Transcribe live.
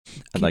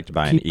I'd like to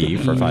buy an E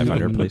for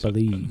 $500, please.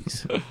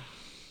 Belize.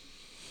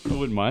 I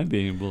wouldn't mind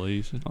being in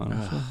Belize,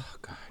 honestly. Oh,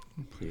 God.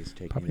 Please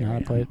take Probably me there.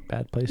 not a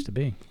bad place to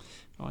be.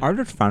 I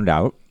just found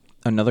out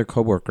another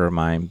coworker of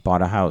mine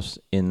bought a house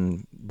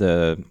in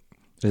the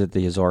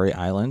Azores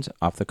Islands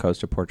off the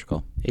coast of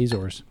Portugal.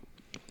 Azores.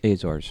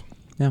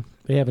 Yeah.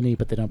 They have an E,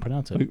 but they don't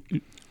pronounce it.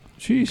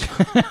 Jeez.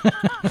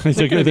 It's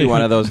going to be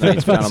one of those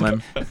nights,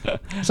 gentlemen.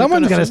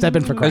 Someone's got to step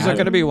in for Kratt. Is it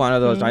going to be one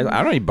of those nights?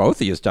 I don't need both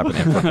of you stepping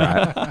in for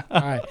Kratt.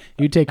 All right.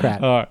 You take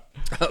Kratt. All right.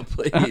 Oh,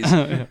 please.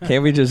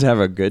 Can't we just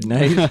have a good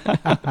night?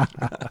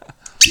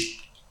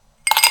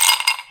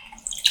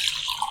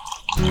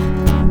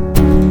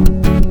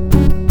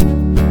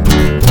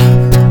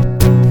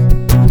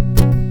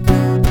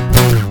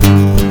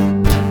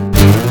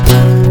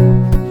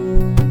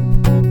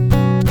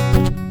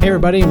 Hey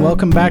everybody, and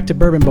welcome back to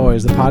Bourbon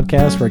Boys, the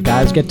podcast where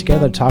guys get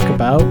together to talk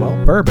about,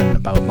 well, bourbon,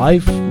 about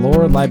life,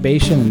 lore,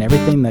 libation, and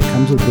everything that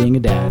comes with being a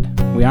dad.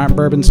 We aren't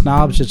bourbon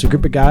snobs, just a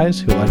group of guys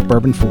who like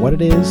bourbon for what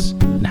it is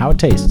and how it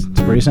tastes.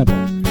 It's pretty simple.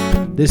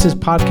 This is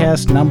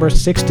podcast number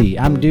 60.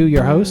 I'm Dew,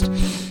 your host,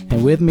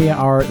 and with me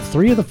are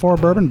three of the four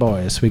Bourbon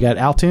Boys. We got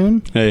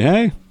Alton.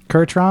 Hey.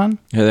 Kurtron.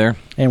 Hey there.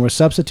 And we're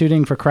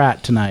substituting for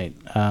Kratt tonight.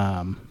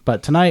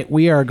 But tonight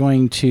we are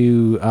going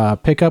to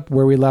pick up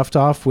where we left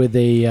off with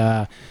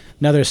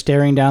another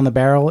Staring Down the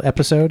Barrel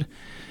episode.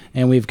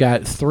 And we've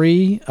got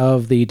three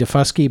of the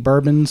Daufuskie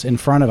bourbons in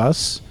front of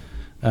us.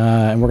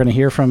 And we're going to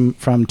hear from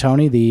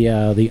Tony,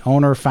 the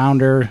owner,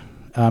 founder,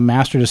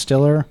 master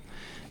distiller,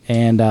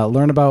 and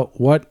learn about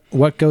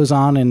what goes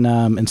on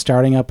in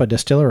starting up a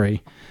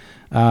distillery.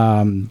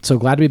 So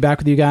glad to be back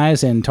with you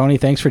guys. And Tony,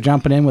 thanks for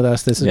jumping in with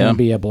us. This is going to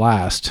be a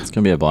blast. It's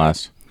going to be a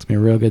blast. It's going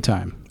to be a real good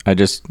time. I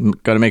just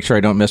got to make sure I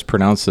don't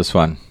mispronounce this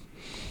one.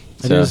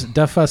 It is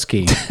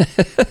Daufuskie.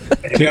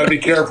 You got to be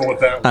careful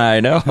with that one.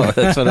 I know.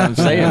 That's what I'm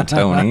saying,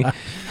 Tony.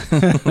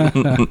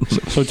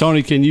 So,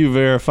 Tony, can you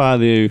verify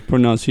the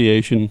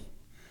pronunciation?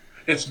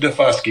 It's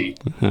Daufuskie.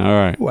 All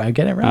right. Ooh, I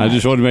get it right. I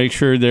just want to make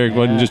sure there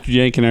wasn't just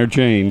yanking our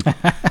chain.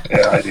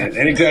 Yeah, I did.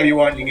 Anytime you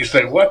want, you can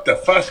say, "What the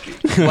Fuskie?"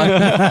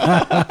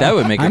 That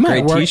would make a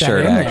great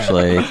T-shirt,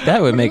 actually.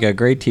 That would make a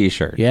great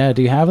T-shirt. Yeah.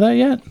 Do you have that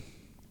yet?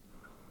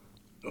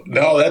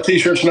 No, that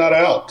T-shirt's not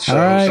out. So all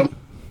right. someone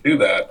do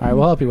that. All right,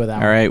 we'll help you with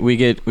that. All right, we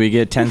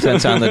get 10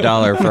 cents on the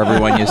dollar for every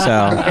one you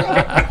sell.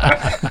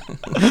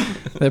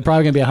 They're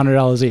probably gonna be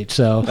 $100 each.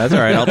 So That's all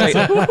right. I'll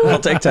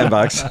take $10.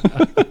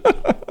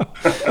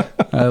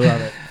 I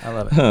love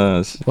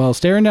it. Well,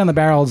 Staring Down the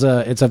Barrel is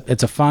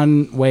it's a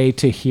fun way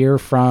to hear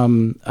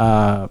from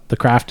the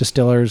craft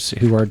distillers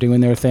who are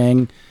doing their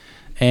thing,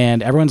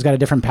 and everyone's got a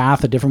different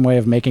path, a different way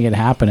of making it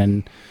happen.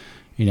 And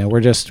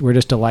we're just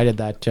delighted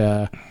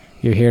that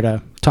you're here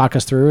to talk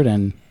us through it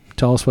and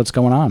tell us what's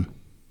going on.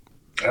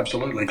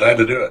 Absolutely, glad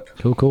to do it.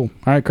 Cool.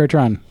 All right,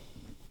 Kurtron,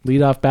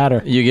 lead off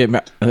batter. You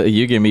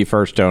give me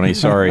first, Tony.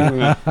 Sorry.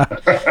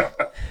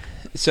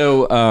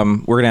 So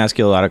we're going to ask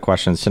you a lot of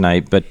questions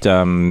tonight, but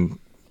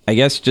I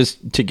guess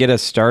just to get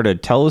us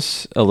started, tell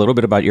us a little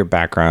bit about your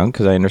background,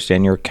 because I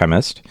understand you're a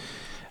chemist.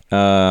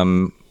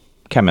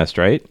 Chemist,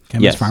 right?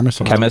 Chemist,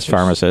 pharmacist. Chemist,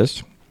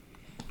 pharmacist.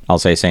 I'll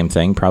say same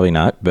thing, probably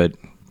not, but...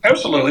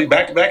 Absolutely.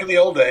 Back in the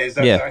old days,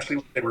 that's actually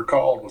what they were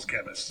called, was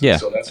chemists. Yeah.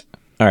 So that's...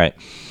 All right.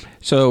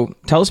 So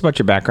tell us about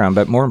your background,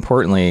 but more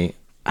importantly,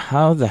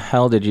 how the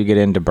hell did you get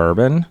into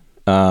bourbon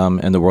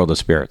and the world of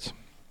spirits?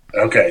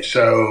 Okay,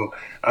 so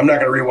I'm not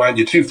going to rewind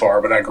you too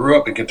far, but I grew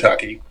up in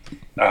Kentucky,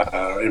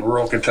 in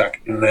rural Kentucky,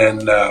 and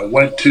then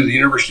went to the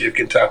University of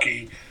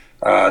Kentucky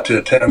to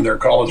attend their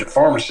College of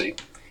Pharmacy.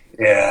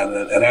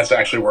 And that's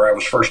actually where I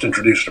was first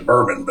introduced to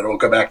bourbon, but we'll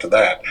go back to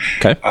that.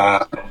 Okay.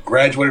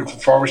 Graduated from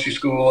pharmacy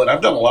school, and I've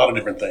done a lot of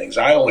different things.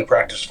 I only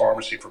practiced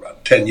pharmacy for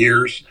about 10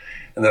 years,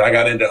 and then I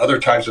got into other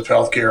types of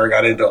healthcare. I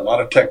got into a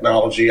lot of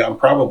technology. I'm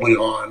probably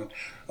on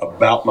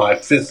about my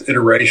fifth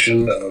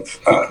iteration of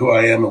who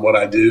I am and what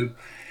I do.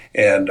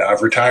 And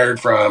I've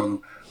retired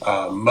from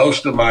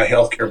most of my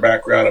healthcare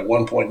background. At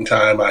one point in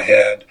time, I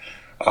had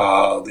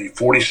the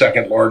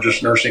 42nd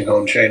largest nursing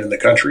home chain in the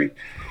country.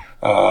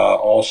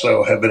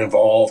 Also have been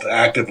involved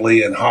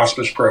actively in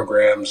hospice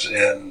programs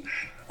in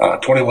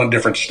 21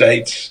 different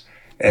states.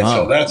 And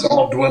so that's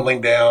all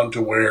dwindling down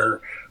to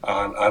where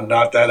I'm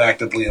not that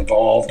actively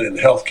involved in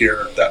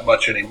healthcare that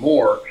much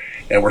anymore.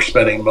 And we're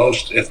spending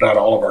most, if not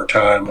all of our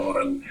time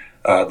on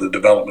the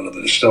development of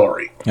the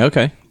distillery.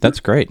 Okay, that's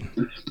great.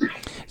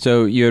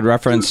 So you had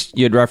referenced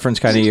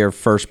kind of your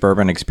first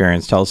bourbon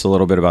experience. Tell us a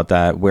little bit about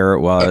that, where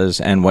it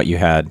was, and what you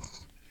had.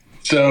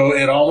 So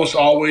it almost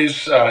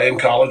always in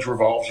college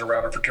revolves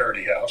around a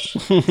fraternity house.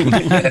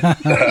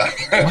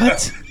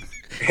 What?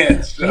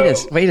 And so,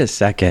 wait a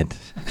second.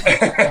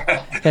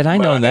 Had I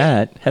known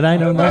that?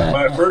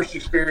 My first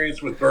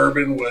experience with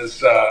bourbon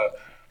was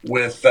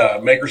with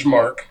Maker's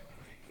Mark.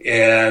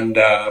 And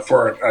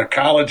for a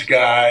college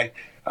guy,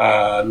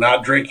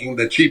 not drinking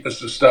the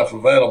cheapest of stuff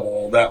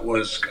available, that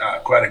was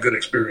quite a good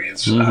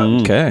experience.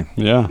 Okay.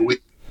 Yeah.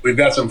 We've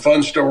got some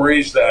fun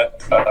stories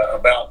that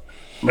about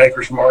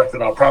Maker's Mark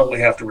that I'll probably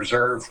have to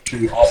reserve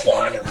to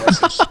offline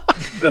unless it's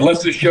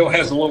unless the show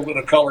has a little bit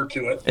of color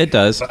to it. It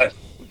does. But,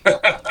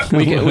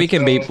 We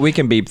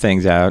can beep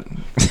things out.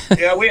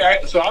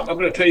 yeah, so I'm going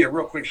to tell you a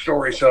real quick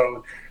story.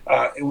 So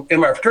in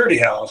my fraternity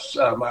house,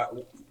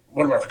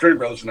 one of my fraternity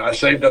brothers and I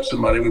saved up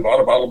some money. We bought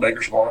a bottle of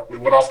Maker's Mark. We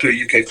went off to a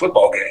UK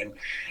football game.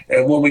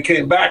 And when we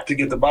came back to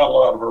get the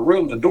bottle out of our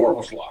room, the door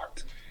was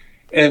locked.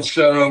 And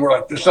so we're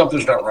like,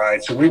 something's not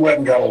right. So we went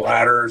and got a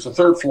ladder. It's the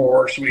third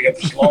floor. So we got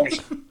this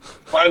longest,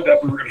 climbed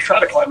up. We were going to try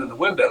to climb in the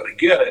window to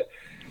get it.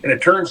 And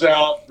it turns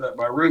out that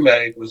my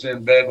roommate was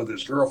in bed with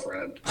his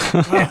girlfriend.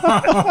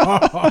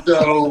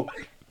 So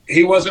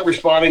he wasn't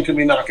responding to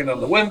me knocking on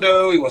the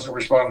window. He wasn't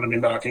responding to me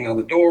knocking on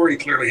the door. He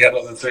clearly had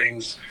other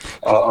things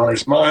on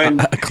his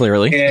mind.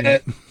 Clearly.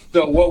 And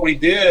so what we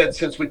did,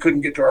 since we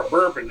couldn't get to our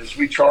bourbon, is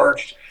we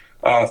charged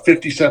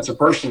 50 cents a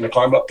person to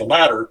climb up the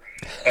ladder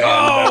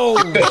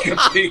and take a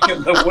peek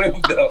in the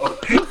window.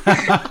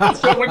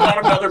 So we got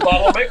another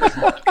bottle of Maker's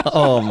Mark.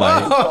 Oh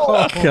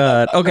my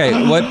God. Okay,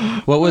 what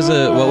was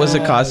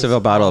the cost of a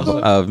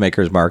bottle of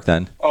Maker's Mark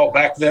then? Oh,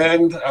 back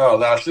then,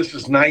 this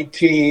is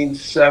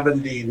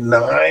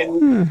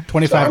 1979.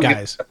 25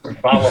 guys. A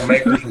bottle of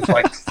Maker's was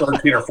like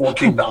 $13 or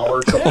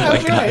 $14. Something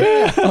like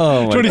that.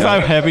 Oh my 25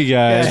 God. happy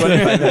guys.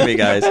 25 heavy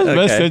guys.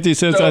 Best Okay. 50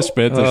 cents I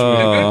spent this week.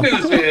 The good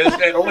news is,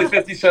 at only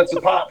 50 cents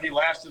a pop, he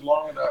lasted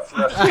long enough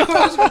for us to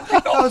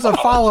That was a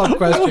follow-up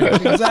question.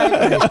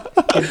 Exactly.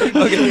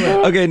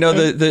 Okay, no,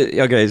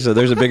 okay, so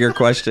there's a bigger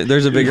question.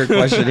 There's a bigger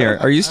question here.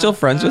 Are you still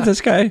friends with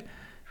this guy?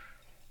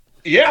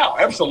 Yeah,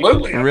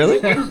 absolutely.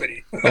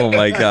 Really? Oh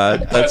my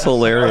God, that's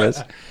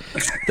hilarious.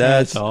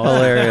 That's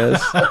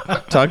hilarious.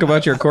 Talk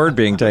about your cord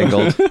being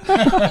tangled.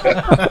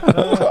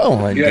 Oh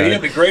my Yeah, he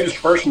had God. the greatest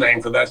first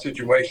name for that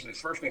situation. His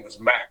first name was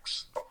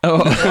Max. Oh,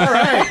 All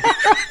right.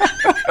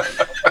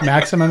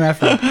 Maximum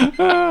effort.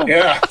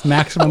 Yeah.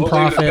 Maximum We'll leave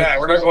it at profit. that.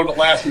 We're not going to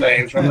last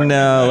names.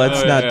 no,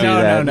 let's not do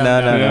No, that.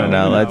 no,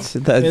 No. There's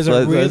That's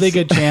a really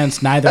good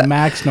chance neither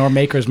Max nor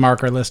Maker's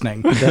Mark are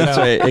listening. That's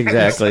right,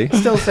 exactly.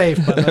 Still safe,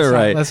 but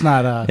Right. let's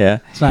not out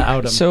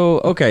them. So,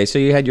 okay, so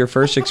you had your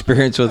first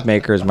experience with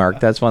Maker's Mark.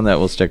 That's one that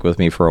will stick with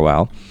me for a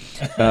while.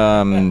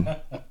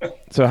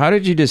 So how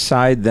did you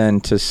decide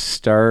then to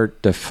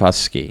start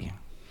Daufuskie?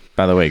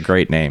 By the way,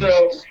 great name.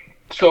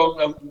 So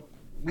a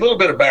little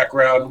bit of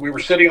background. We were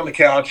sitting on the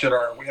couch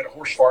we had a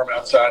horse farm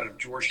outside of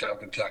Georgetown,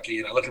 Kentucky.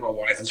 And I looked at my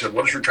wife and said,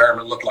 what does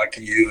retirement look like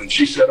to you? And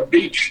she said, a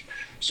beach.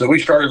 So we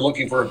started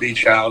looking for a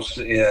beach house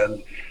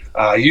and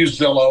used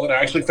Zillow. And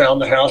I actually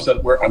found the house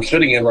that I'm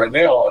sitting in right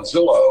now on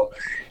Zillow.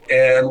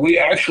 And we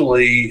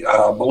actually,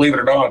 believe it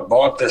or not,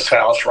 bought this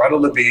house right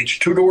on the beach,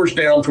 2 doors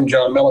down from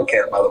John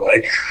Mellencamp, by the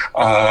way,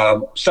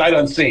 sight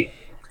unseen.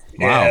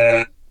 Wow.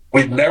 And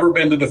we'd never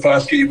been to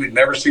Daufuskie. We'd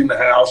never seen the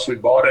house. We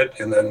bought it,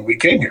 and then we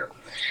came here.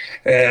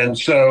 And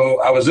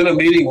so I was in a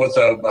meeting with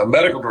a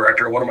medical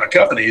director at one of my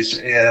companies,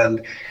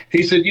 and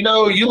he said, you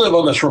live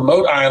on this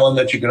remote island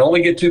that you can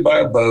only get to by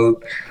a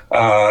boat.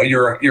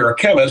 You're a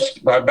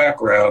chemist by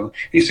background.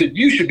 He said,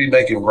 you should be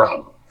making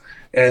rum.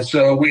 And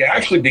so we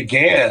actually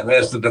began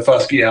as the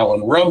Daufuskie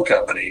Allen Rum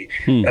Company.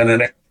 And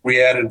then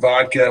we added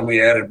vodka and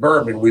we added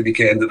bourbon. We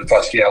became the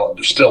Daufuskie Allen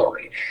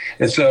Distillery.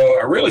 And so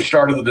I really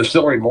started the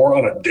distillery more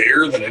on a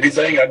dare than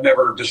anything. I'd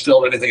never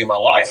distilled anything in my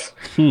life.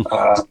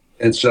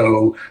 And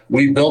so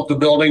we built the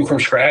building from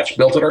scratch,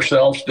 built it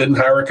ourselves, didn't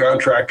hire a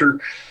contractor,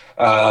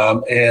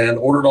 and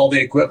ordered all the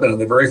equipment.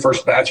 And the very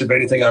first batch of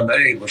anything I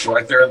made was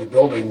right there in the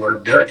building where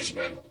Derek's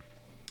been.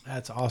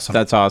 That's awesome.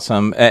 That's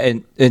awesome.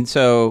 And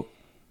so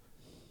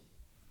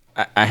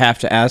I have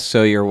to ask,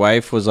 so your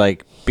wife was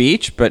like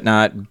beach, but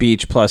not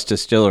beach plus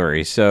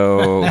distillery.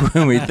 So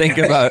when we think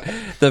about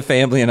the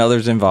family and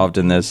others involved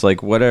in this,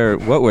 like what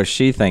was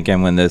she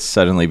thinking when this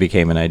suddenly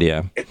became an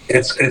idea?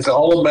 It's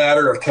all a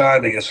matter of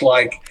timing. It's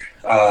like,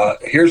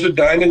 here's a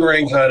diamond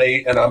ring,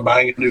 honey, and I'm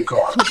buying a new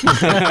car.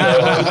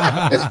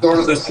 It's sort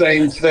of the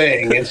same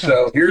thing. And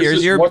so here's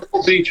this your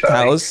wonderful beach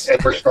house,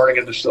 and we're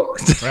starting a distillery.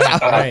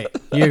 Right.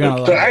 You're gonna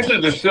love So it. actually,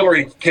 the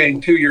distillery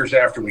came 2 years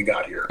after we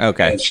got here.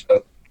 Okay. And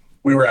so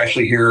we were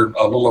actually here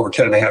a little over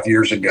 10 and a half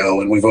years ago,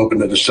 and we've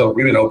opened the distillery.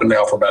 We've been open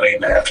now for about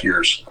 8.5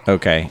 years.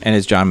 Okay. And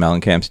is John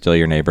Mellencamp still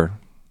your neighbor?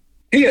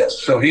 He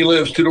is. So he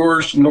lives 2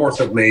 doors north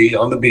of me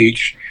on the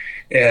beach,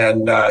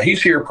 and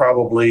he's here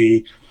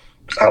probably,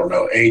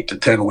 8 to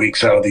 10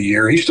 weeks out of the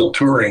year. He's still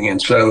touring, and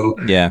so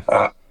Yeah.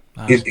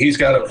 he's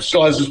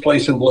still has his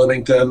place in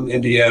Bloomington,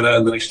 Indiana,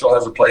 and then he still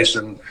has a place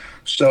in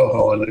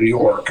Soho in New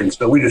York, and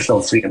so we just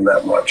don't see him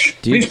that much.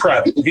 He's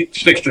private. He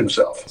sticks to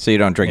himself. So you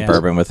don't drink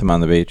bourbon with him on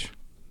the beach?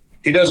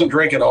 He doesn't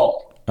drink at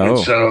all, and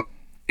so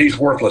he's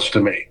worthless to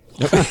me.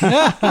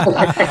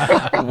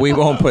 We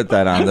won't put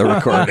that on the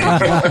recording.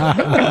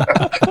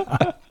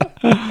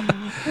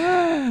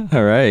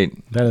 All right.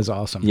 That is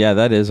awesome. Yeah,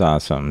 that is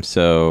awesome.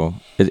 So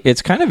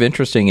it's kind of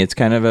interesting. It's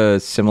kind of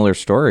a similar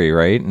story,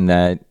 right? In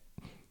that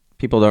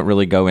people don't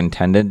really go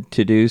intended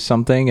to do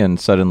something, and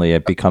suddenly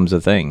it becomes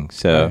a thing.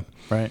 So,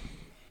 Right.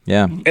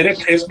 yeah. And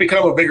it's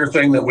become a bigger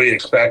thing than we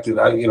expected.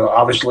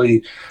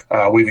 Obviously,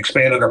 we've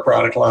expanded our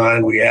product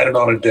line. We added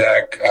on a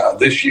deck.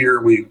 This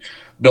year, we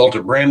built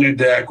a brand new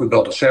deck. We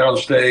built a sound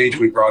stage.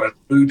 We brought in a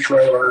food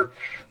trailer.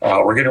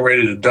 We're getting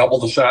ready to double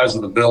the size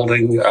of the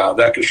building.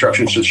 That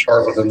construction should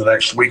start within the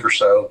next week or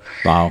so.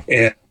 Wow.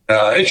 And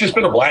it's just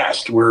been a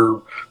blast. We're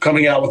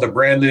coming out with a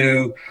brand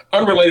new,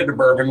 unrelated to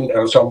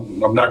bourbon, so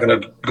I'm not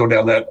going to go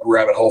down that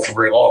rabbit hole for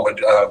very long,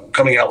 but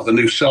coming out with a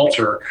new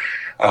seltzer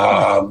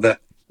that's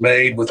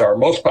made with our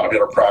most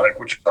popular product,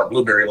 which is our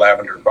blueberry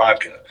lavender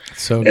vodka.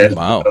 So good.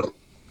 Wow.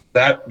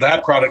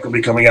 That product will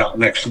be coming out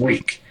next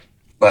week.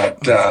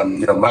 But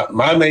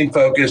my main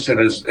focus,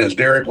 and as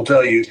Derek will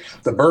tell you,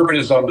 the bourbon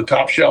is on the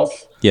top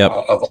shelf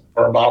of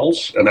our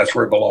bottles, and that's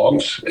where it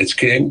belongs. It's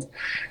king,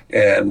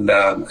 and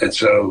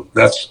so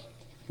that's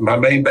my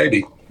main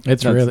baby.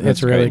 It's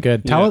really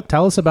good.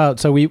 Tell us about.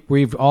 So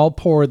we've all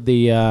poured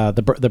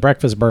the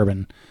breakfast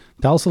bourbon.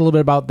 Tell us a little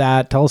bit about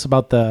that. Tell us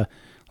about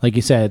like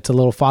you said, it's a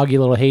little foggy, a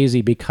little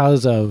hazy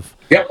because of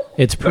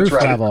its proof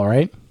level,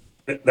 right?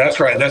 That's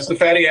right. That's the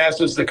fatty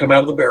acids that come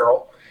out of the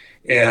barrel.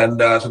 And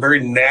it's a very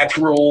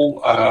natural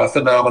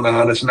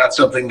phenomenon. It's not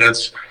something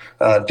that's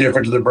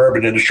different to the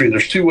bourbon industry.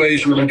 There's two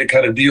ways really to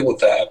kind of deal with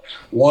that.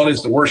 One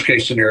is the worst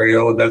case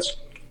scenario, and that's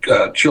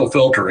chill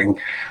filtering.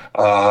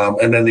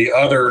 And then the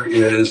other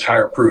is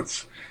higher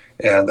proof.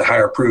 And the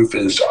higher proof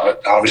is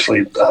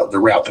obviously the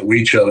route that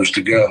we chose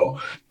to go.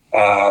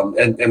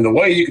 And the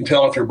way you can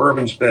tell if your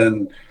bourbon's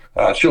been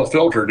chill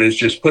filtered is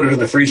just put it in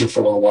the freezer for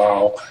a little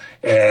while.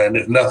 And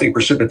if nothing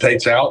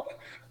precipitates out,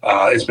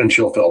 it's been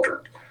chill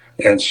filtered.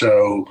 And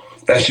so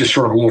that's just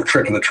sort of a little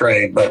trick of the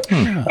trade. But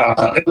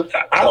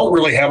I don't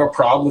really have a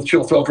problem with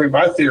chill filtering.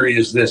 My theory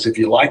is this: if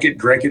you like it,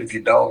 drink it. If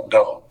you don't,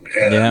 don't.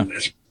 And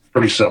it's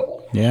pretty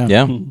simple.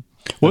 Yeah.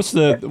 I was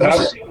just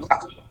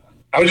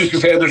going to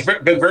say, there's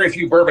been very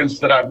few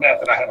bourbons that I've met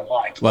that I haven't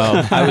liked.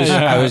 Well,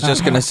 I was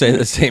just going to say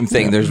the same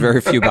thing. There's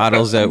very few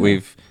bottles that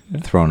we've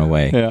thrown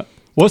away. Yeah.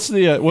 What's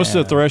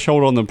the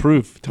threshold on the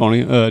proof,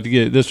 Tony? To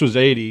get this was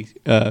 80.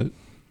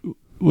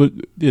 What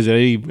is it,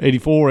 80,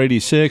 84,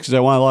 86? Is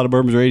that why a lot of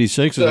bourbons are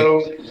 86?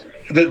 So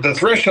the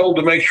threshold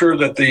to make sure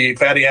that the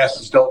fatty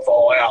acids don't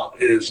fall out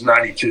is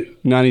 92.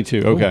 92,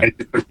 okay.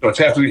 So it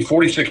has to be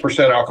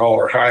 46% alcohol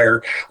or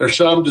higher. There's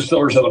some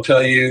distillers that'll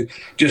tell you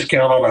just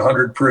count on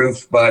 100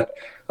 proof, but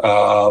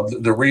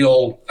the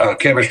real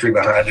chemistry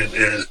behind it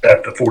is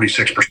at the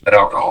 46%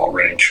 alcohol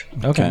range.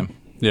 Okay.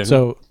 Yeah.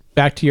 So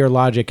back to your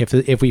logic,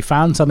 if we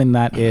found something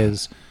that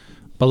is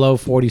below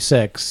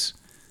 46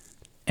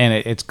 and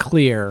it's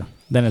clear,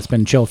 then it's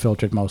been chill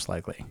filtered most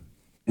likely.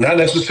 Not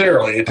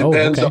necessarily. It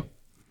depends on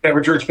the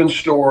temperature it's been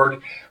stored.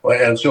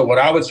 And so what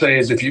I would say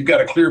is if you've got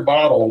a clear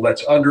bottle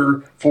that's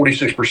under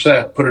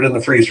 46%, put it in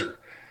the freezer.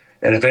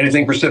 And if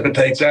anything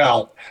precipitates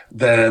out,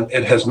 then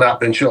it has not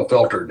been chill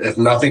filtered. If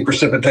nothing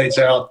precipitates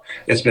out,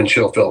 it's been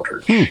chill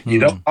filtered. Mm-hmm. You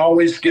don't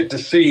always get to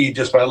see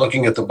just by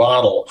looking at the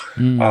bottle.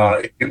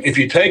 If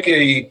you take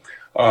a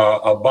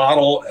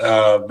bottle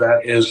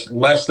that is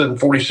less than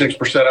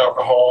 46%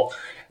 alcohol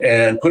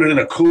and put it in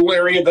a cool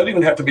area, it doesn't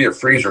even have to be a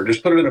freezer.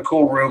 Just put it in a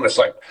cool room. It's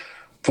like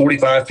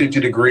 45, 50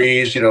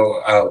 degrees,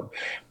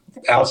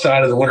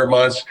 outside of the winter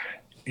months.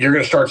 You're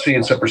going to start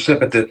seeing some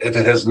precipitate if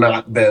it has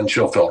not been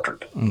chill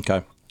filtered.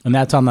 Okay. And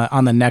that's on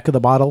the neck of the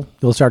bottle.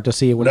 You'll start to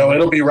see it. No,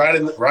 it'll be right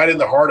in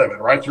the heart of it,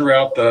 right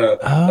throughout the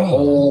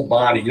whole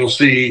body. You'll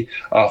see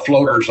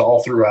floaters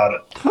all throughout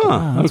it.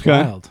 That's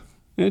wild.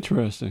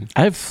 Interesting.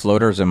 I have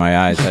floaters in my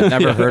eyes. I've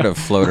never heard of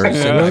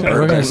floaters. We're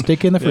going to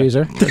stick in the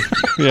freezer.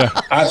 Yeah.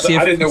 I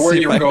didn't know where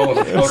you were going with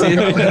the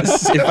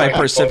floaters. See if I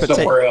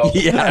precipitate.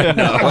 Yeah,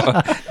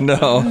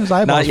 no,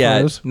 not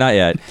yet. Not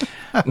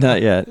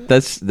yet.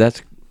 That's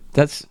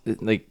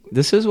like,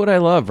 this is what I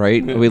love,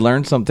 right? We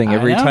learn something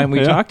every time we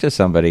talk to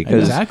somebody.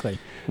 Exactly.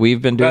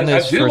 We've been doing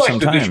this for some time. I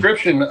do like the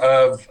description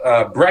of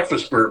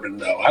breakfast bourbon,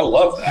 though. I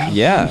love that.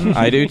 Yeah,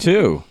 I do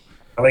too.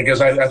 I mean,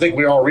 because I think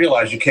we all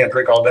realize you can't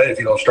drink all day if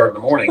you don't start in the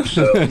morning.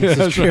 So this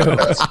is true.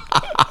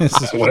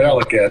 That's what I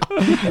look at.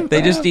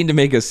 They just need to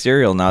make a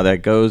cereal now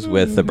that goes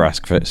with the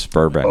breakfast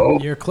bourbon. Oh.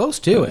 You're close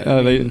to it.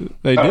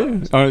 They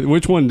do.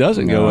 Which one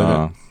doesn't go with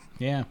it?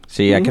 Yeah.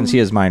 See, I can see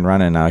his mind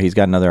running now. He's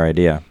got another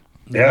idea.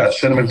 Yeah,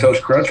 Cinnamon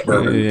Toast Crunch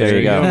bourbon. Yeah, there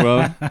you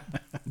go.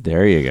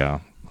 There you go.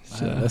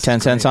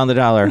 10 cents on the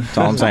dollar. That's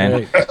all I'm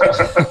saying.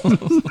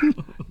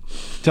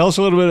 Tell us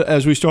a little bit,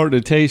 as we start to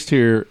taste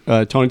here,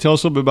 Tony, tell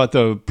us a little bit about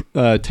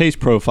the taste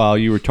profile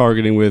you were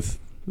targeting with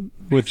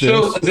this.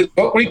 So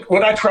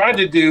what I tried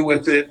to do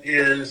with it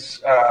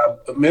is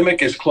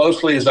mimic as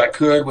closely as I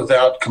could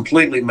without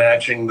completely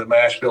matching the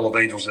mash bill of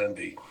Angel's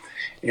Envy.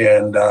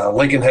 And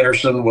Lincoln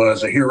Henderson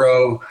was a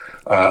hero.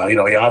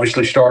 He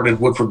obviously started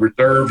Woodford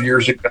Reserve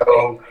years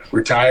ago,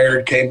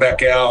 retired, came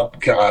back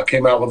out,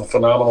 came out with a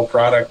phenomenal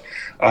product.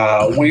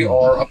 We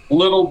are a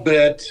little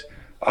bit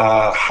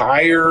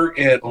higher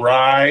in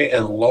rye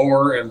and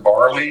lower in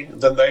barley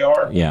than they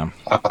are. Yeah.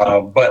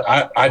 But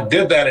I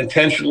did that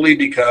intentionally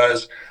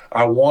because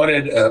I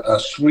wanted a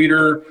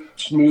sweeter,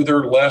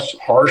 smoother, less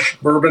harsh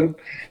bourbon.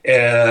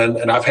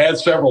 And I've had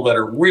several that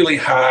are really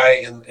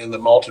high in the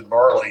malted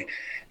barley,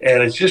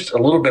 and it's just a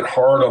little bit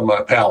hard on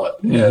my palate.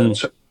 Mm-hmm. And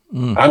so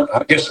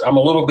I guess I'm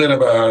a little bit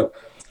of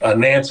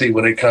Nancy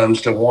when it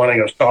comes to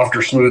wanting a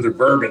softer, smoother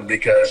bourbon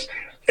because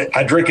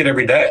I drink it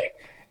every day.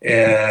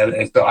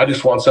 And so I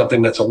just want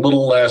something that's a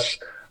little less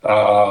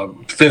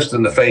fist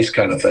in the face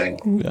kind of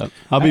thing. Yeah.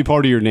 I'll be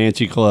part of your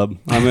Nancy club.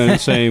 I'm in the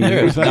same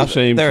There's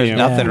same camp.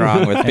 nothing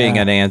wrong with being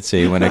a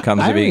Nancy when it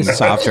comes to being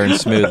softer and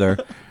smoother.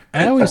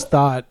 I always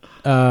thought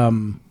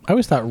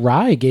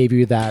rye gave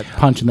you that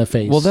punch in the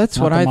face. Well, that's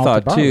what I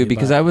thought too,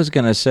 because I was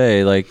gonna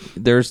say like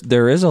there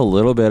is a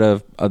little bit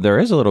of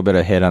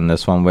hit on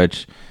this one,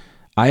 which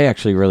I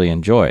actually really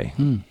enjoy.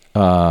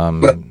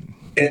 But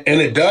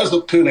it does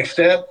to an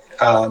extent,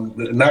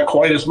 not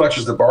quite as much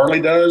as the barley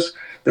does.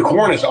 The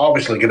corn is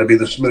obviously going to be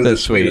the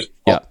smoothest, sweetest.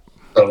 Yeah.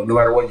 So no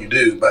matter what you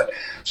do, but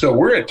so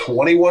we're at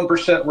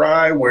 21%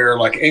 rye, where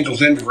like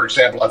Angel's Envy, for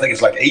example, I think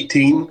it's like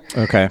 18.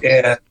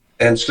 Okay.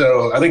 And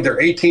so I think they're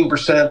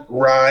 18%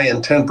 rye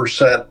and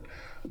 10%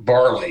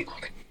 barley.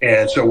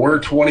 And so we're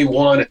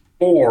 21 and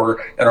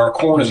 4, and our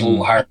corn is a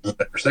little higher than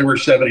theirs. They were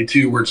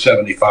 72, we're at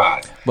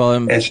 75.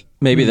 Well,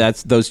 maybe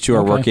that's those two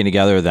are working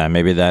together then.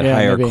 Maybe that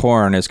higher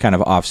corn is kind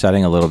of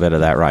offsetting a little bit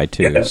of that rye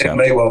too. Yeah, it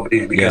may well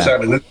be because I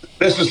mean,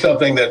 this is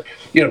something that,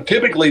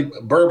 typically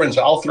bourbons,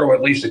 I'll throw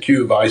at least a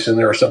cube of ice in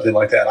there or something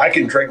like that. I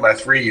can drink my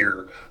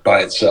 3-year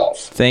by itself.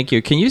 Thank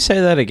you. Can you say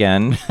that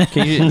again?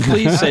 Can you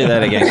please say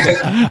that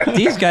again?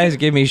 These guys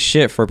give me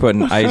shit for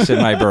putting ice in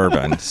my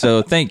bourbon.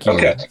 So thank you.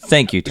 Okay.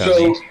 Thank you,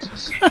 Tony.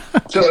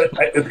 So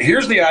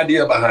here's the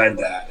idea behind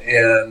that.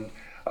 And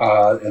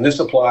this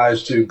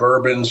applies to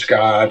bourbon,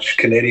 scotch,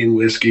 Canadian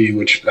whiskey,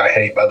 which I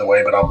hate, by the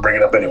way, but I'll bring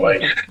it up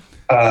anyway.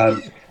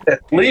 At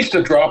least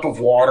a drop of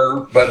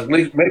water, but at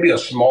least maybe a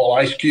small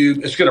ice cube.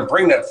 It's going to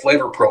bring that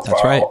flavor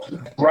profile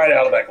right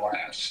out of that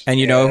glass. And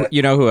you know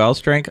who else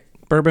drank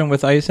bourbon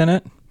with ice in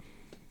it?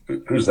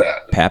 Who's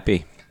that?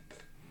 Pappy.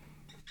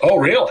 Oh,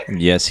 really?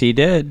 Yes, he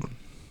did.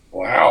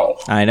 Wow.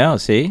 I know,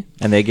 see?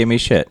 And they give me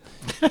shit.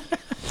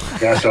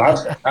 Yeah, so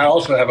I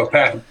also have a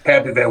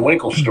Pappy Van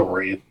Winkle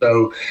story.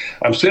 So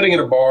I'm sitting in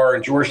a bar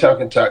in Georgetown,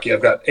 Kentucky.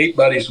 I've got 8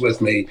 buddies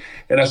with me.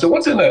 And I said,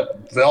 what's in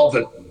that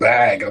velvet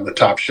bag on the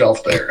top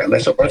shelf there? And they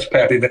said, well, that's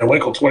Pappy Van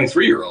Winkle,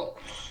 23-year-old.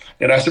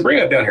 And I said, bring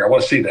that down here. I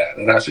want to see that.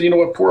 And I said, you know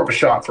what? Pour up a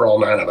shot for all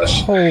 9 of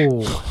us.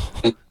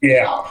 Oh.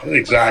 Yeah,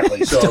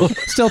 exactly. So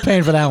still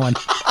paying for that one.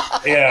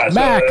 Yeah.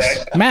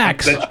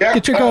 Max,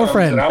 get your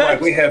girlfriend. And I'm like,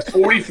 we have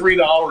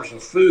 $43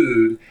 of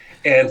food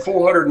and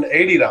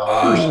 $480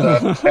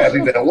 of Pappy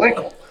Van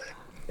Winkle.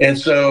 And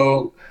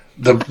so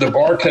the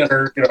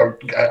bartender,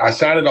 I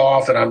signed it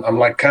off, and I'm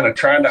like kind of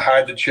trying to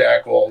hide the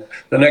check. Well,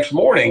 the next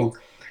morning,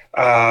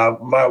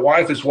 my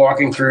wife is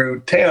walking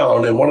through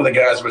town, and one of the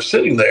guys was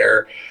sitting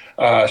there.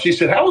 She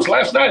said, how was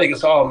last night? He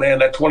goes, oh, man,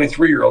 that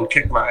 23-year-old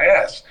kicked my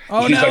ass.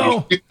 Oh, she's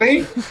no. like, excuse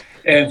me?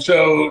 And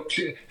so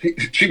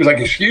she was like,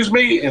 excuse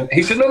me? And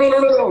he said,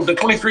 no, the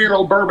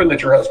 23-year-old bourbon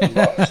that your husband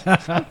bought.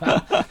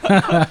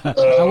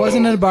 I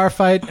wasn't in a bar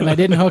fight, and I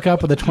didn't hook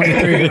up with a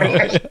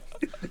 23-year-old.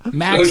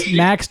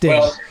 Max did.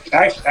 Well,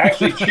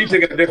 actually, she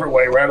took it a different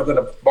way. Rather than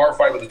a bar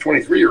fight with a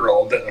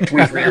 23-year-old, a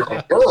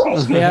 23-year-old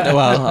girl. Yeah.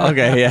 Well,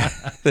 okay, yeah.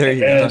 There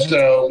you go. And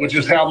so, which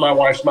is how my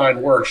wife's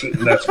mind works, and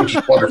which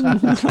is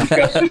wonderful. She's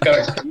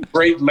got a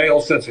great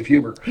male sense of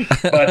humor.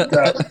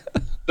 But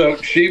so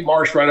she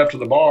marched right up to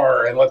the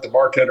bar and let the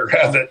bartender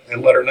have it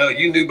and let her know,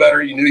 you knew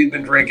better. You knew he'd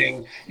been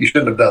drinking. You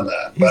shouldn't have done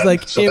that.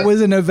 He's it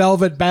was in a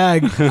velvet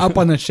bag up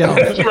on the shelf.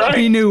 That's right.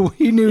 He knew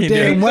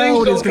damn well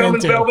what he was going to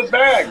do. Velvet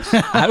bags.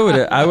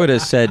 I would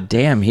have said,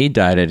 damn, he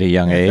died at a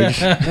young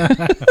age.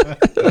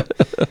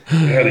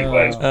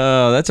 Anyways.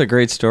 Oh, that's a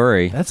great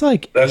story. That's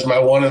my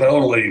one and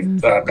only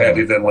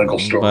Pappy Van Winkle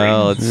story.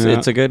 Well,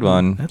 it's a good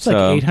one. That's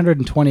like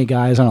 820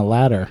 guys on a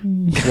ladder.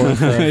 Worth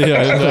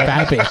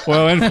Pappy.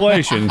 Well,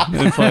 inflation.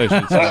 I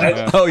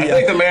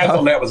think the math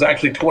on that was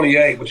actually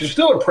 28, which is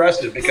still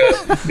impressive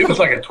because it was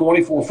like a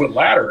 24-foot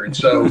ladder, and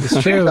so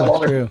it's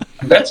true.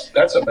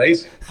 That's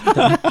amazing.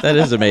 That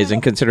is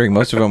amazing, considering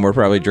most of them were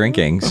probably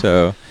drinking.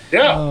 So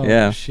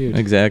yeah, shoot.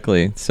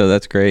 Exactly. So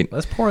that's great.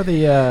 Let's pour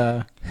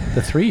the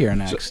 3-year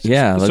next.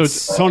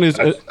 So Tony,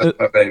 that's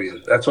my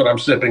baby. That's what I'm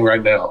sipping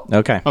right now.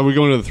 Okay. Are we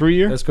going to the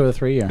 3-year? Let's go to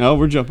the 3-year. No,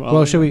 we're jumping.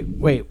 Well, should we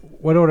wait?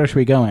 What order should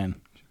we go in?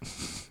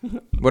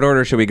 What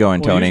order should we go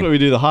in, Tony? Usually we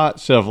do the hot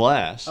stuff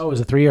last. Oh,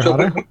 is it 3-year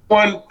hotter?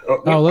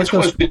 Let's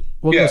go.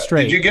 We'll go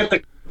straight. Did you get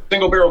the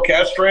Single Barrel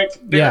Cask Strength?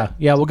 Yeah,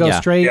 we'll go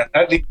straight. Yeah,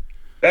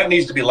 that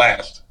needs to be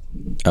last.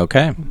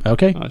 Okay. So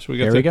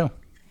there we go.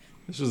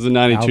 This is the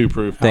 92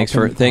 proof. Thanks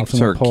for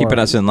keeping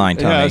us in line,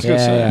 Tony. Yeah, I was gonna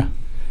say.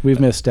 We've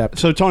misstepped.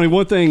 So, Tony,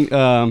 one thing,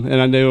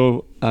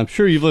 and I'm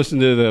sure you've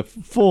listened to the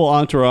full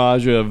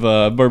entourage of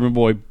Bourbon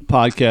Boy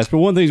podcast, but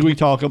one of the things we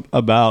talk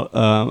about,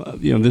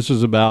 this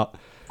is about,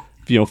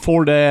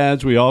 4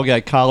 dads. We all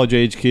got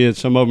college-age kids.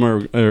 Some of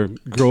them are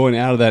growing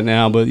out of that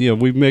now, but,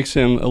 we mix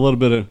in a little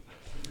bit of,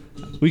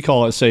 we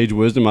call it sage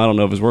wisdom. I don't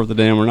know if it's worth a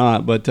damn or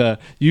not,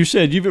 but you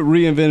said you've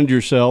reinvented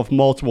yourself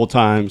multiple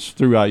times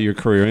throughout your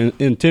career,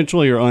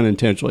 intentionally or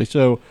unintentionally.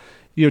 So,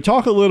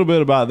 talk a little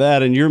bit about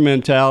that and your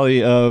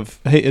mentality of,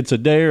 hey, it's a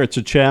dare, it's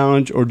a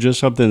challenge, or just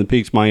something that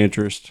piques my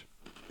interest.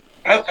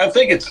 I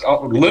think it's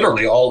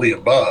literally all the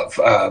above.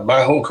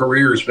 My whole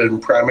career has been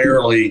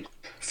primarily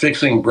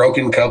fixing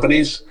broken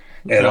companies,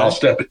 and I'll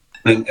step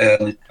in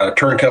and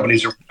turn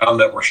companies around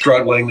that were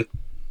struggling.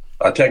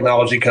 A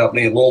technology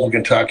company in Louisville,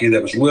 Kentucky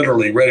that was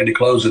literally ready to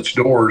close its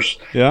doors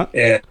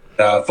and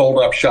fold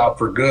up shop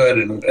for good.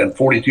 And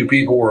 42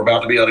 people were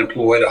about to be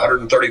unemployed.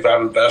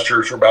 135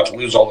 investors were about to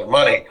lose all their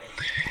money.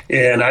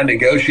 And I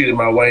negotiated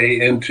my way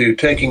into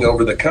taking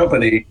over the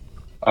company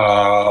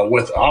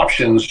with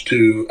options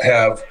to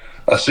have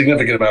a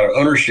significant amount of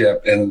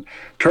ownership, and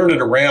turned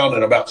it around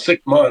in about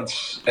 6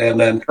 months, and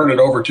then turned it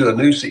over to a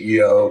new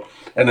CEO.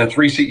 And then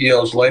 3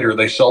 CEOs later,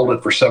 they sold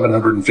it for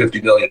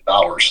 $750 million.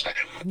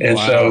 And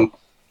so,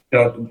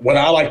 what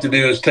I like to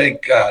do is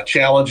take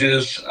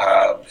challenges,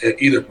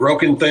 either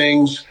broken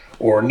things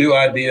or new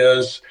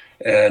ideas,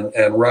 and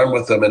run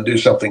with them and do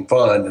something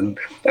fun. And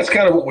that's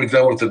kind of what we've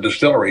done with the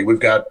distillery. We've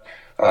got,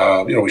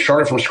 we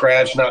started from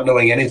scratch, not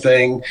knowing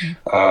anything,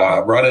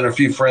 brought in a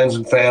few friends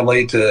and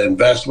family to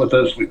invest with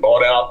us. We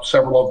bought out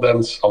several of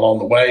them along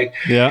the way.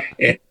 Yeah.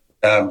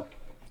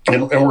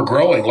 And we're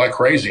growing like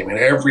crazy. I mean,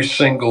 every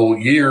single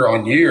year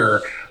on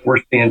year, we're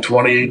seeing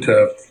 20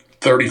 to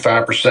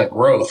 35%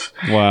 growth.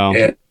 Wow.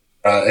 And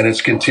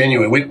it's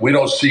continuing. We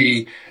don't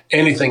see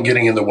anything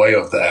getting in the way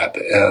of that.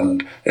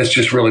 And it's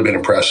just really been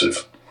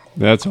impressive.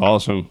 That's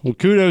awesome. Well,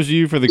 kudos to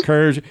you for the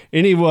courage.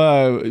 Any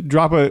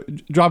drop a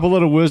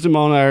little wisdom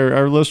on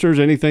our listeners?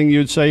 Anything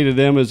you'd say to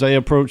them as they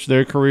approach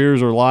their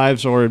careers or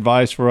lives, or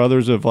advice for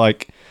others of how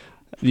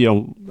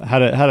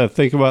to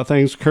think about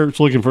things? Kurt's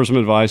looking for some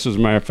advice, as a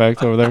matter of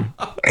fact, over there.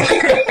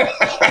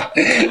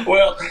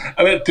 Well,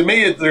 I mean, to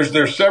me,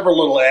 there's several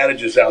little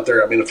adages out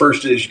there. I mean, the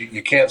first is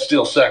you can't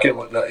steal second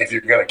if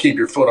you're going to keep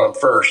your foot on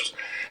first.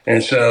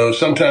 And so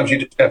sometimes you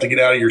just have to get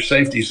out of your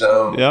safety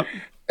zone. Yep.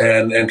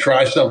 And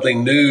try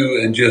something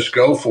new and just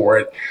go for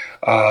it.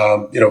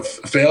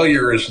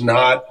 Failure is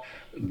not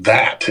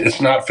that.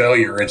 It's not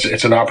failure.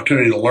 It's an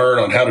opportunity to learn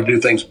on how to do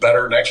things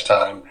better next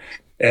time.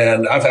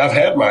 And I've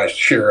had my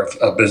share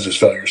of business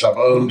failures. I've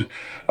owned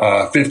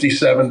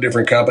 57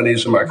 different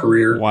companies in my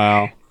career.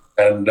 Wow.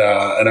 And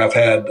I've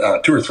had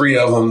 2 or 3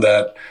 of them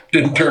that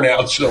didn't turn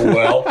out so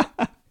well.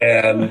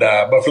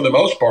 But for the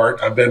most part,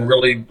 I've been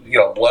really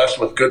blessed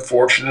with good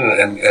fortune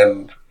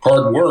and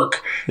hard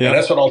work. Yeah. And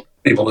that's what I'll tell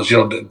people is,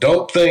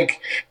 don't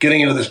think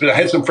getting into this. But I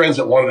had some friends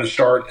that wanted to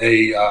start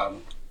a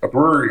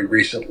brewery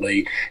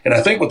recently, and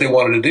I think what they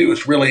wanted to do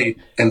is really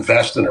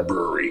invest in a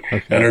brewery.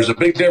 Okay. And there's a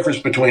big difference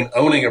between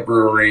owning a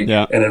brewery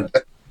and investing in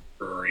a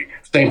brewery.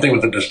 Same thing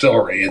with the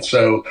distillery. And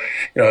so,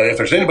 if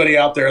there's anybody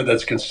out there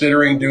that's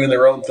considering doing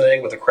their own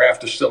thing with a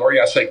craft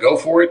distillery, I say go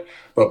for it.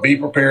 But be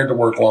prepared to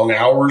work long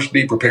hours.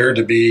 Be prepared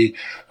to be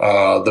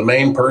the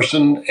main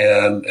person,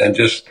 and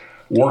just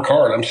work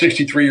hard. I'm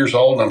 63 years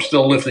old, and I'm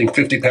still lifting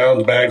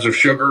 50-pound bags of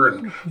sugar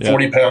and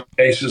 40-pound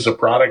cases of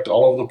product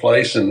all over the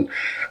place. And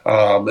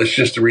it's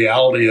just the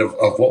reality of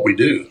what we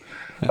do.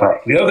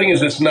 The other thing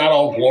is, it's not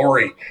all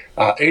glory.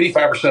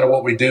 85% of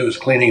what we do is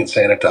cleaning and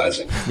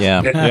sanitizing.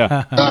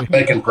 Yeah. Not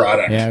making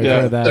product. Yeah, we've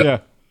heard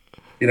that.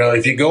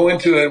 If you go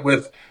into it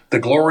with the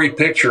glory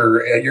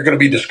picture, you're going to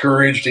be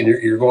discouraged, and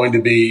you're going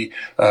to be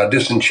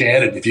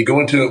disenchanted. If you go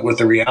into it with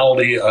the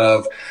reality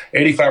of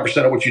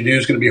 85% of what you do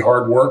is going to be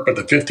hard work, but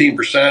the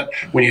 15%,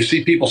 when you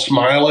see people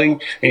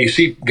smiling and you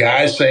see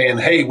guys saying,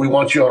 "Hey, we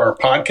want you on our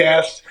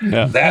podcast,"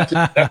 that's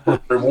where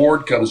the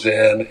reward comes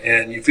in,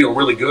 and you feel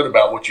really good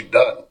about what you've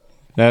done.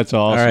 That's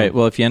awesome. All right.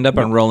 Well, if you end up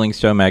on Rolling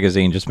Stone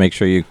magazine, just make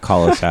sure you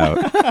call us out.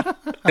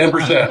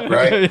 10%,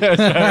 right?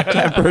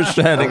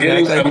 10%.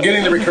 I'm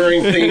getting the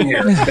recurring theme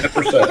here.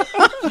 10%.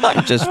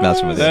 I'm just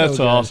messing with you. That's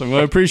awesome.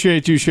 Well, I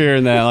appreciate you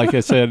sharing that. Like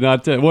I said,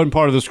 it wasn't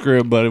part of the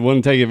script, but it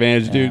wouldn't take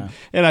advantage, dude.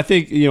 And I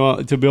think,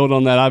 to build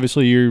on that,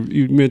 obviously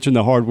you mentioned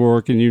the hard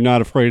work, and you're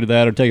not afraid of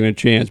that or taking a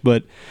chance.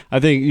 But I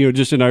think,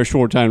 just in our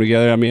short time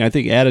together, I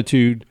think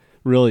attitude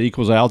really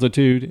equals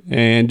altitude,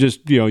 and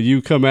just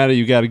you come at it,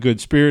 you got a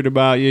good spirit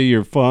about you,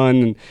 you're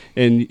fun,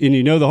 and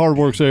the hard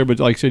work's there, but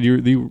like I said,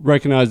 you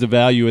recognize the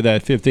value of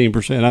that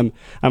 15%.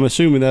 I'm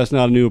assuming that's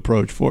not a new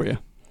approach for you.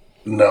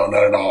 No,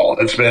 not at all.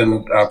 It's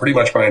been pretty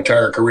much my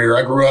entire career.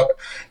 I grew up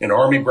an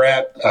Army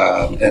brat,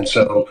 and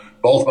so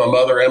both my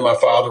mother and my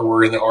father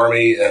were in the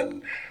Army,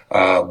 and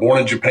born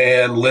in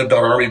Japan, lived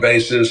on Army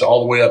bases all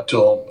the way up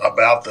till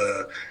about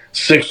the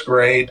 6th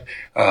grade.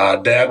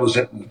 Dad was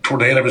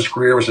toward the end of his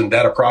career was in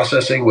data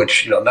processing,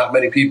 which not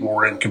many people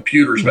were in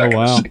computers back in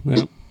the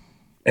 60s.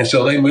 And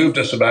so they moved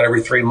us about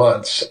every 3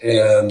 months.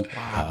 And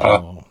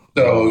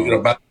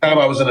so by the time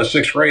I was in the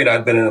 6th grade,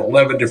 I'd been in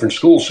 11 different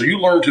schools. So you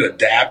learn to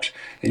adapt,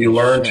 and you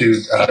learn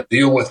to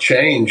deal with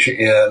change.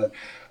 And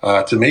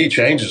to me,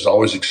 change is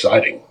always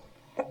exciting.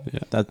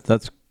 Yeah,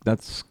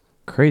 that's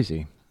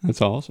crazy.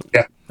 That's awesome.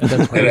 Yeah,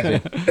 that's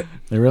crazy.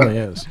 It really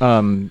is.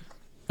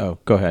 Oh,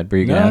 go ahead. Were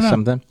you going to ask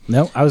something?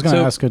 No, I was going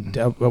to ask,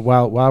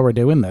 while we're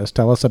doing this,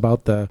 tell us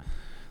about the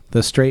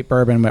straight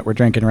bourbon that we're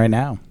drinking right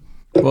now.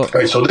 Well, all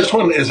right, so this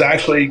one is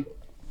actually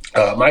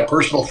my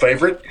personal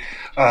favorite.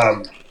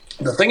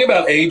 The thing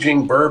about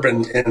aging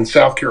bourbon in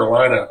South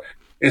Carolina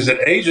is it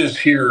ages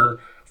here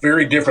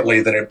very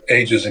differently than it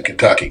ages in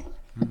Kentucky.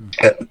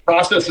 And the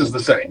process is the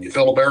same. You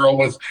fill a barrel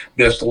with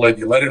distillate,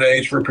 you let it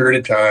age for a period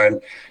of time,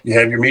 you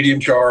have your medium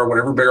char,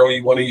 whatever barrel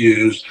you want to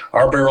use.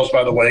 Our barrels,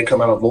 by the way,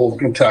 come out of Louisville,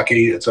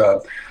 Kentucky. It's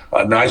a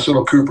nice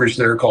little cooperage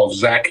there called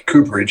Zach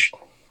Cooperage.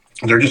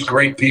 They're just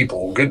great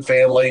people, good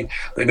family.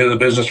 They've been in the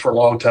business for a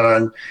long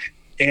time.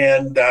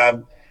 And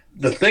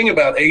the thing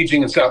about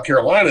aging in South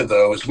Carolina,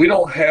 though, is we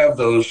don't have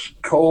those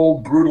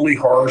cold, brutally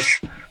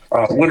harsh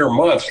winter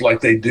months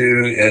like they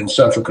do in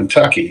Central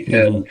Kentucky.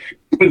 And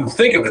you wouldn't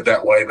think of it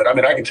that way, but I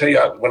mean, I can tell you,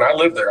 when I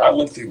lived there, I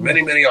lived through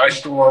many, many ice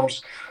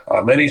storms,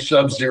 many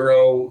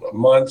sub-zero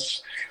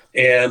months,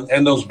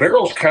 and those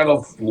barrels kind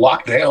of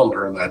locked down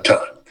during that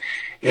time.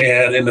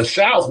 And in the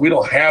South, we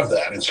don't have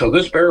that. And so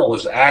this barrel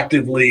is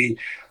actively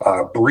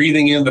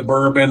breathing in the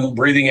bourbon,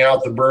 breathing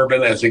out the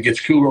bourbon as it gets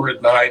cooler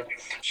at night.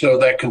 So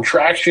that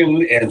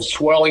contraction and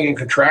swelling and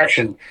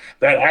contraction,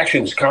 that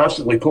action is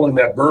constantly pulling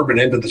that bourbon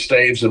into the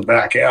staves and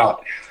back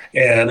out.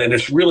 And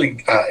it's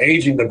really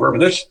aging the bourbon.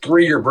 This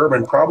 3-year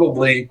bourbon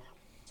probably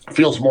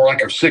feels more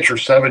like a 6 or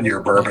 7 year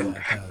bourbon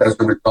as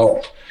a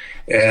result.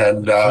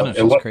 And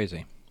what's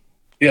crazy.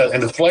 Yeah,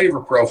 and the flavor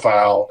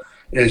profile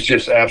is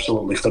just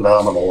absolutely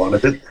phenomenal. I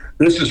mean,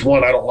 this is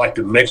one I don't like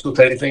to mix with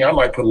anything. I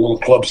might put a little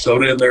club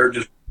soda in there,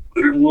 just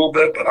put it a little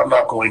bit, but I'm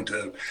not going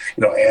to,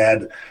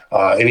 add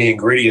any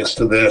ingredients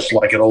to this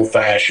like an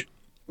old-fashioned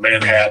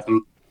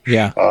Manhattan,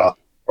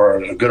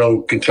 or a good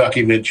old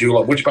Kentucky mint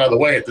julep. Which, by the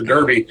way, at the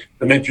Derby,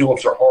 the mint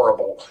juleps are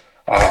horrible.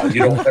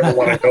 You don't ever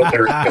want to go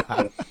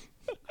there.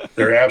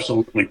 They're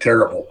absolutely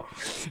terrible.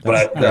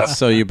 But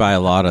so you buy a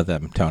lot of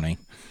them, Tony.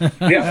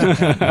 Yeah,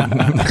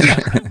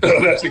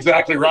 that's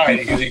exactly right.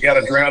 Because you got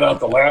to drown out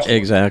the last one.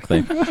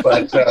 Exactly.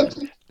 But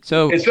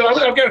so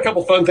I've got a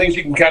couple fun things.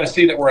 You can kind of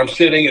see that where I'm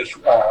sitting is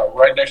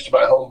right next to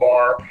my home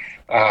bar,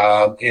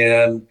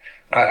 and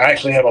I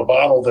actually have a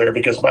bottle there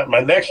because my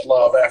next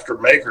love after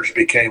Makers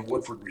became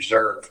Woodford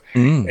Reserve,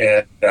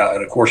 and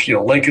of course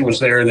Lincoln was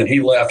there, and then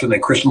he left, and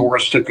then Chris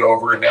Morris took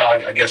over, and now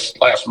I guess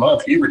last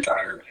month he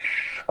retired.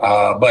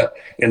 But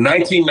in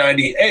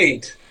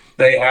 1998.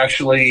 They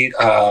actually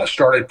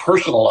started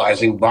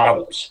personalizing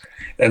bottles.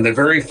 And the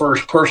very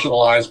first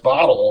personalized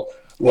bottle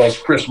was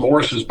Chris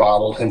Morris's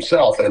bottle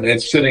himself, and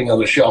it's sitting on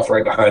the shelf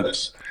right behind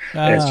us.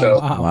 And so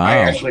I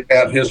actually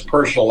have his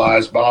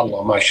personalized bottle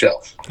on my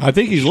shelf. I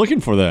think he's looking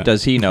for that.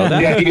 Does he know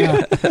that?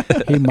 Yeah,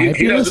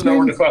 he doesn't know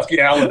where Daufuskie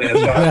Allen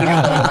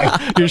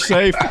is. You're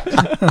safe.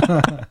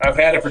 I've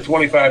had it for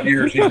 25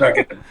 years. He's not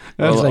getting it.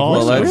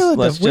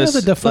 Let's just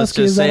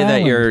say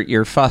that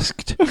you're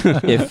fusked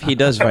if he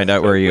does find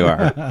out where you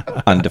are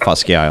on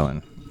Daufuskie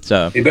Island.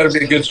 So he better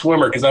be a good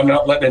swimmer because I'm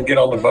not letting him get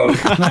on the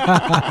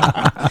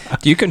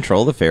boat. Do you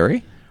control the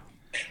ferry?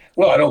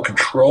 Well, I don't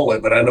control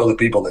it, but I know the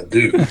people that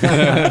do.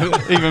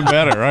 Even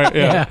better, right?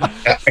 Yeah.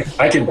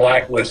 I can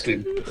blacklist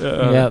him.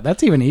 Yeah,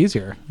 that's even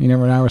easier. You're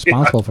not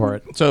responsible for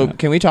it. So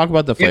can we talk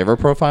about the flavor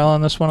profile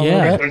on this one a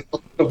little bit?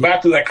 So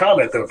back to that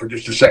comment, though, for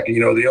just a second.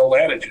 The old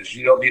adage is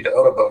you don't need to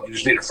own a boat. You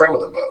just need a friend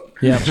with a boat.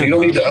 Yeah. So you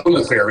don't need to own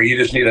the ferry. You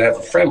just need to have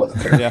a friend with a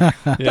ferry. Yeah.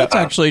 That's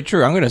actually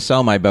true. I'm going to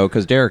sell my boat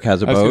because Derek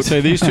has a boat. I was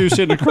going to say, these two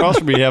sitting across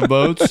from me have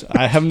boats.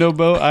 I have no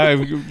boat.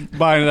 I'm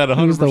buying that 100%.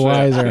 Who's the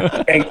wiser?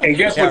 And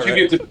guess what you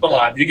get to do a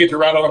lot? You get to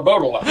ride on a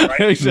boat a lot,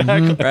 right?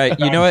 Exactly. Right.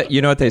 You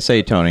know what they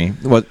say, Tony?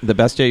 What the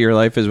best day of your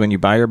life is when you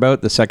buy your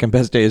boat. The second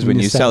best day is when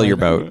you sell your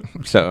boat.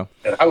 So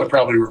and I would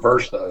probably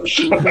reverse those.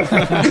 That's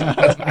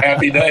a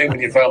happy day when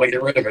you finally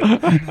get rid of it.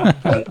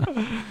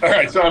 All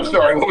right. So I'm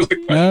sorry. What was the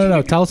question?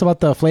 No. Tell us about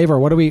the flavor.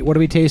 What are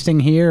we tasting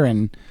here?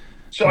 And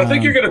so I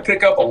think you're going to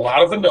pick up a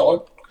lot of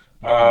vanilla.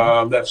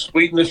 That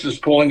sweetness is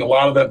pulling a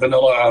lot of that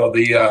vanilla out of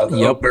the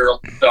oak barrel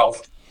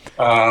itself.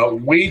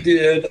 We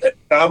did a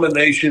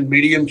combination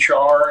medium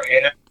char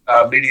and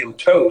medium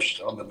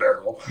toast on the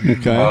barrel.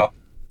 Okay.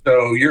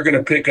 So you're going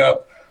to pick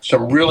up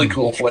some really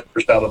cool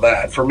flavors out of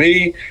that. For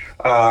me,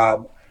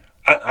 I'm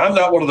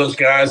not one of those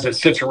guys that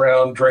sits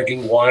around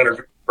drinking wine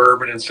or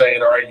bourbon and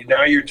saying, all right,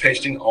 now you're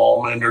tasting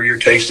almond or you're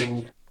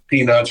tasting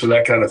peanuts or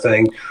that kind of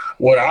thing.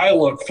 What I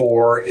look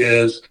for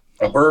is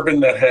a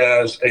bourbon that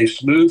has a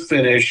smooth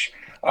finish,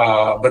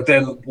 but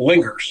then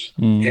lingers.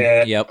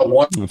 And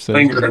one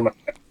linger in my mouth.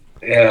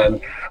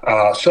 And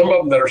some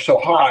of them that are so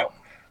hot,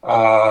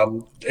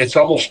 it's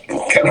almost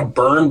kind of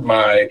burned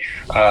my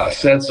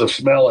sense of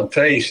smell and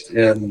taste,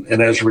 and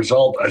as a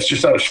result, it's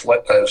just not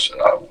as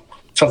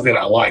something that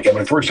I like. I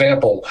mean, for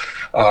example,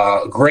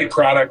 great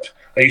product.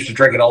 I used to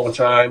drink it all the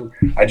time.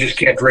 I just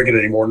can't drink it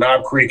anymore.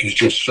 Knob Creek is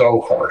just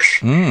so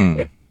harsh.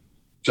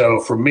 So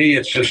for me,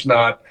 it's just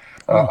not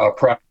a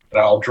product that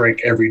I'll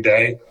drink every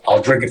day.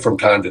 I'll drink it from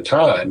time to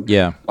time.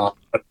 Yeah.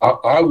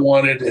 I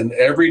wanted an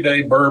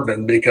everyday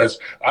bourbon because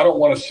I don't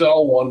want to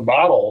sell one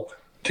bottle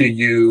to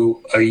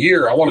you a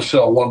year. I want to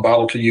sell one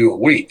bottle to you a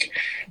week.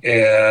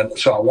 And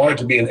so I want it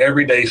to be an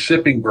everyday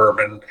sipping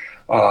bourbon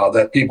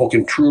that people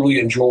can truly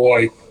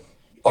enjoy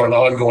on an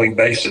ongoing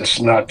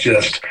basis, not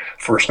just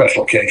for a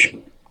special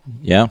occasion.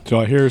 Yeah. So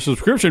I hear a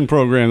subscription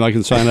program I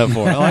can sign up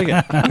for. I like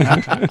it.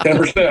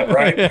 10%,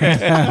 right?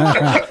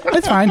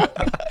 That's fine.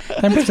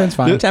 10%'s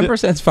fine.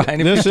 10%'s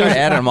fine if you start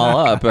adding them all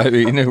up. I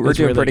mean, we're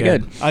doing really pretty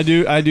good. I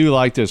do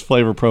like this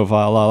flavor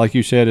profile a lot. Like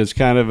you said, it's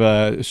kind of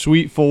a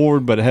sweet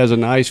forward, but it has a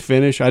nice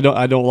finish. I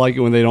don't like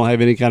it when they don't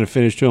have any kind of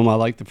finish to them. I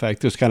like the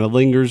fact this kind of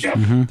lingers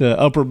the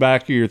upper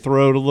back of your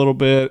throat a little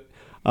bit.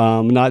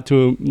 Not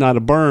a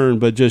burn,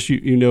 but just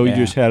you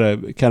just had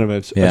a kind of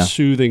a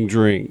soothing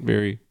drink.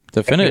 Very.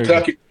 The finish.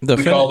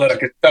 We call that a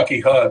Kentucky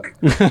hug.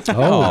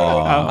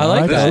 I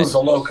like that. This is a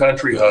low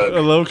country hug.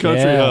 A low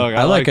country hug.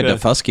 I like a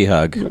Daufuskie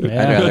hug. I'd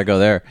rather go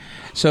there.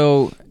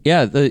 So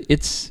yeah,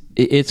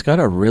 it's got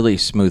a really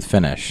smooth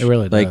finish. It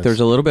really does. Like there's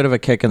a little bit of a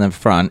kick in the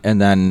front,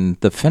 and then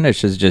the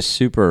finish is just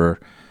super,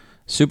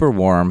 super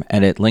warm,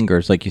 and it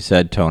lingers, like you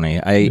said, Tony.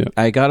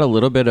 I got a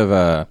little bit of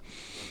a.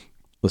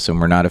 Listen,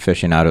 we're not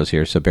aficionados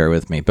here, so bear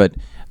with me. But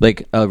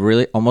like a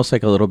really, almost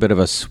like a little bit of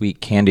a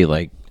sweet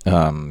candy-like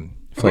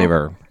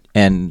flavor.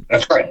 And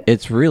that's right.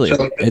 It's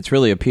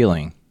really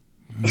appealing.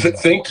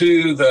 Think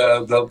to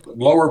the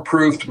lower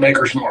proofed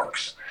Maker's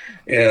Marks,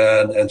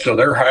 and so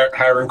they're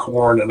higher in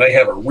corn, and they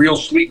have a real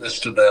sweetness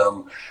to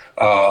them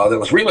that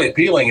was really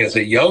appealing as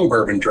a young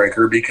bourbon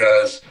drinker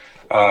because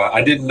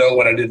I didn't know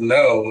what I didn't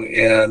know,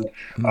 and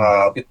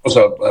it was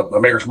a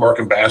Maker's Mark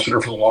ambassador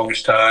for the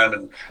longest time,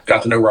 and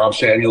got to know Rob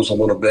Samuels a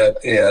little bit,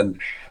 and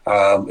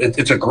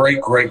it's a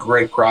great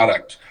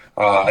product.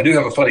 I do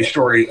have a funny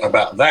story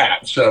about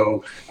that.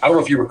 So I don't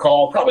know if you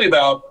recall, probably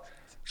about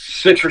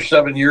 6 or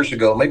 7 years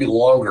ago, maybe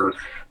longer,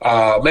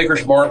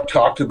 Maker's Mark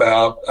talked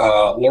about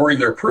lowering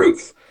their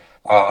proof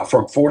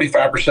from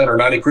 45% or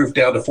 90 proof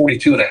down to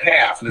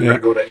 42.5, and then they're going to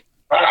go to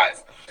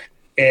 85.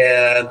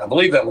 And I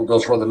believe that one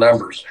goes for the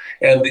numbers.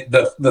 And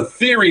the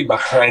theory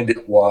behind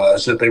it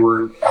was that they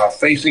were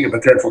facing a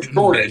potential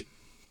shortage.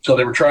 So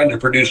they were trying to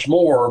produce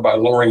more by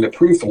lowering the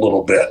proof a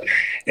little bit.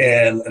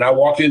 And I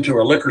walked into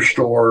a liquor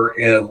store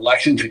in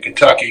Lexington,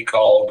 Kentucky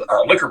called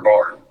Liquor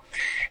Barn.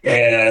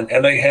 And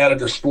they had a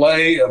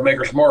display of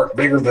Maker's Mark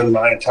bigger than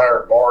my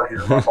entire bar here.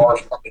 My bar's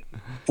probably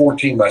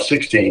 14 by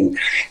 16.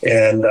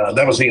 And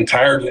that was the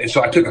entire.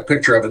 So I took a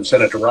picture of it and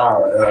sent it to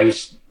Rob. And I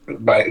just,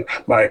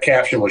 my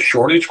caption was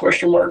shortage ? So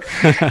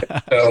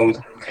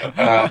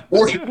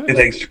fortunately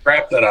they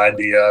scrapped that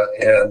idea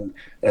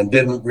and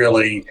didn't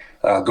really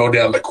go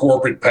down the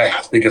corporate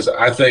path, because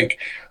I think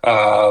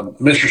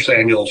Mr.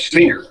 Samuels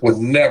Sr. would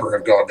never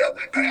have gone down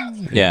that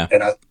path. Yeah.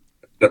 And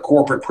the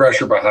corporate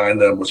pressure behind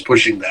them was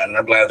pushing that, and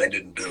I'm glad they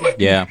didn't do it.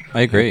 Yeah,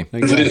 I agree.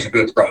 Because it is a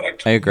good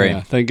product. I agree.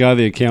 Yeah, thank God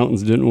the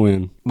accountants didn't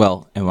win.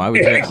 Well, and why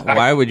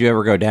would you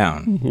ever go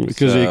down?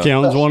 Because the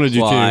accountants wanted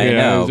you to. I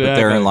know, exactly. But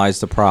therein lies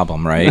the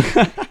problem, right?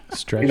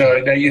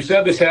 Now you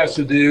said this has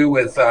to do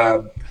with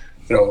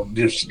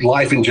just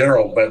life in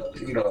general, but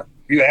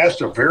you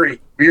asked a very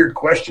weird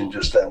question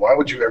just then. Why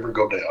would you ever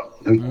go down?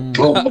 We'll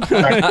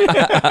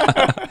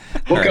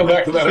come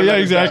back to that. Yeah,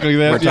 exactly.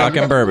 We're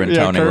talking bourbon,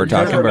 Tony. We're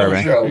talking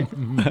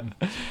bourbon.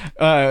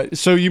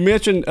 So you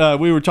mentioned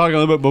we were talking a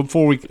little bit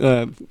before we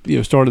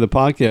started the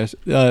podcast.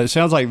 It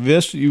sounds like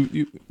this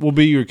you will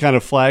be your kind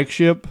of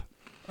flagship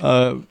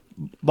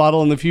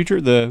bottle in the future,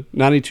 the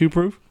 92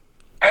 proof.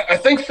 I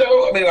think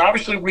so. I mean,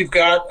 obviously we've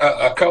got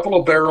a couple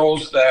of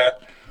barrels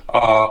that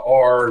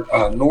are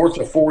north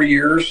of 4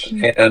 years,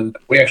 and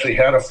we actually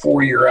had a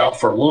 4-year out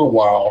for a little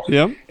while.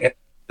 Yeah. And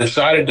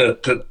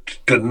decided to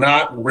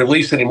not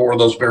release any more of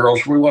those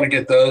barrels. We want to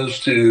get those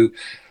to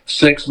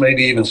 6,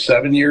 maybe even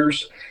 7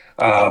 years.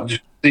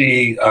 Just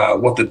see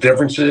what the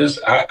difference is.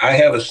 I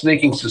have a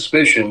sneaking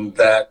suspicion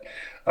that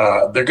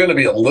they're going to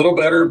be a little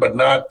better, but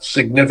not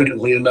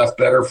significantly enough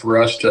better for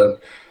us to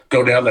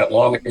go down that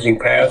long aging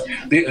path.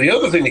 The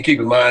other thing to keep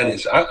in mind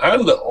is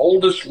I'm the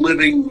oldest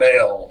living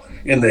male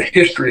in the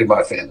history of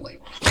my family.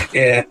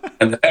 And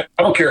I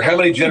don't care how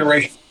many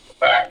generations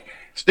back,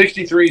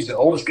 63 is the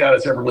oldest guy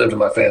that's ever lived in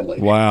my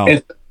family. Wow.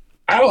 And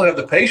I don't have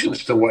the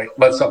patience to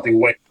let something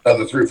wait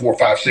another 3, 4,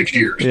 5, 6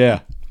 years. Yeah.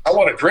 I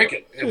want to drink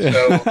it. And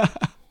so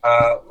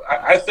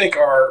I think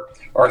our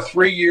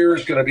 3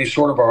 years is going to be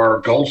sort of our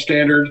gold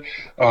standard.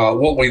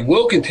 What we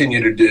will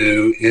continue to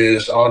do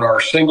is on our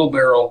Single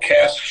Barrel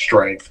Cask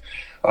Strength.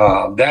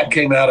 That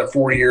came out at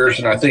 4 years,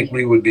 and I think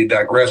we would be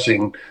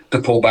digressing to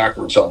pull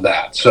backwards on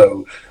that.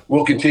 So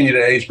we'll continue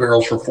to age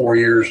barrels for 4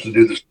 years to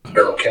do this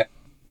barrel cask.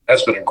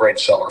 That's been a great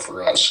seller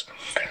for us.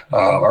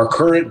 Our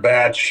current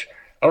batch,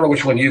 I don't know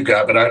which one you've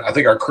got, but I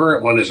think our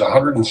current one is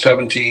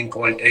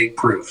 117.8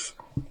 proof.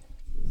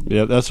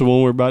 Yeah, that's the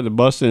one we're about to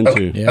bust into.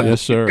 Okay. Yeah.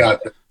 Yes, sir.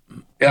 Got it.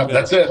 Yeah,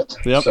 that's it.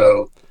 Yep.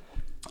 So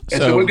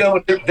we've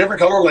got different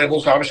color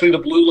labels. Obviously, the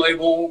blue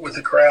label with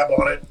the crab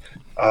on it.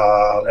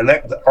 And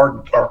that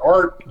our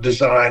art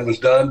design was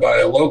done by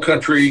a Low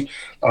Country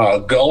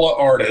Gullah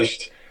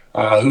artist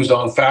who's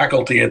on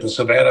faculty at the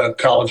Savannah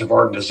College of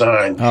Art and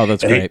Design. Oh,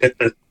 that's great.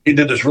 He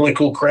did this really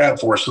cool crab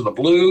for us. So the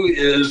blue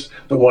is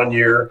the 1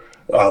 year.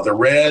 The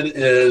red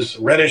is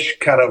reddish,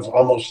 kind of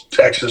almost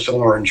Texas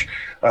orange,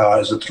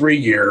 is a 3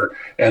 year.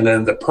 And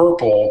then the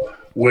purple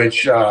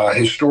which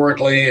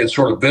historically and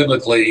sort of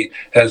biblically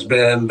has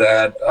been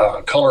that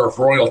color of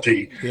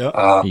royalty. Yep.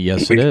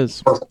 Yes, it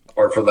is. Purple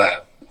color for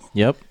that.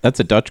 Yep. That's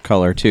a Dutch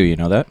color, too. You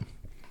know that?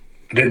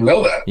 I didn't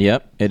know that.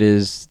 Yep. It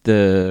is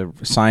the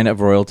sign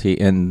of royalty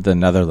in the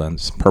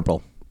Netherlands.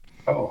 Purple.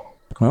 Oh.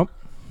 Well,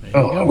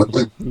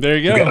 There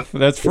you go.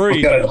 That's free.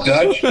 We got a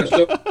Dutch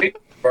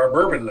for our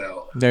bourbon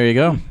now. there you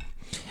go.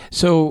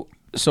 So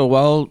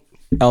while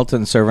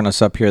Alton's serving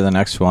us up here the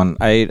next one,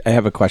 I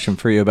have a question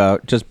for you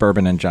about just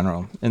bourbon in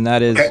general. And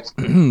that is,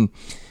 Okay.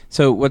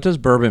 so what does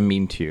bourbon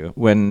mean to you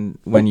when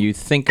you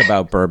think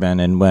about bourbon,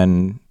 and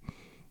when,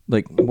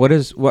 like, what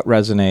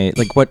resonate,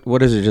 like, what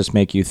does it just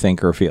make you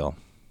think or feel?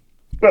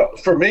 Well,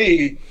 for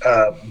me,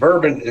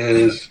 bourbon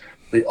is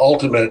the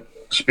ultimate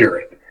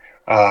spirit.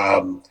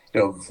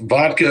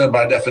 Vodka,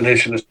 by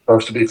definition, is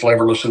supposed to be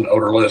flavorless and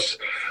odorless.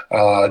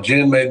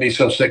 Gin made me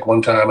so sick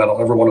one time, I don't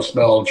ever want to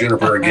smell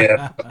juniper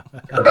again.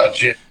 About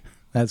gin.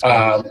 That's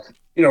great.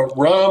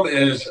 Rum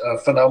is a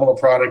phenomenal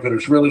product, but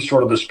it's really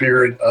sort of the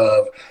spirit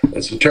of,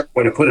 it's a terrible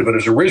way to put it, but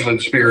it's originally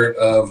the spirit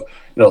of,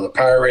 the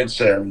pirates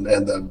and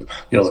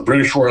the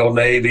British Royal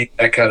Navy,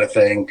 that kind of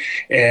thing.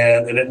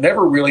 And it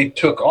never really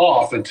took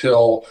off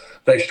until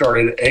they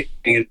started aging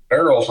in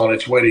barrels on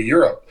its way to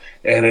Europe.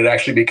 And it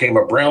actually became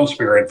a brown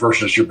spirit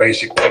versus your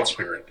basic white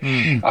spirit.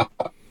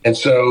 And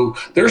so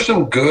there's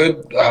some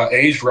good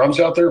aged rums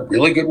out there,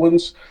 really good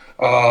ones.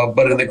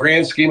 But in the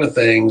grand scheme of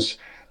things,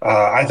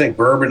 I think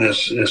bourbon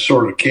is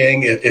sort of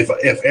king.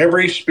 If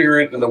every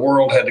spirit in the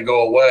world had to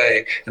go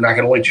away and I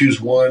can only choose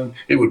one,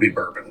 it would be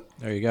bourbon.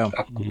 There you go.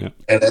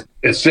 And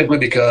it's simply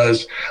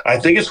because I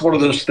think it's one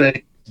of those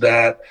things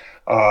that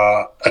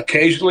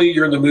occasionally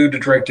you're in the mood to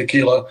drink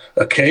tequila.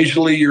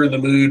 Occasionally you're in the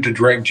mood to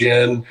drink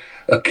gin.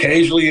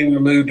 Occasionally you're in the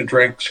mood to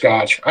drink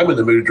scotch. I'm in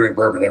the mood to drink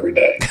bourbon every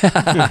day.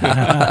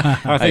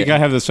 I think I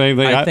have the same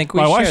thing. I think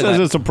my wife share says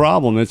that. it's a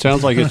problem. It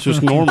sounds like it's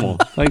just normal.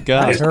 Thank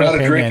God. It's her not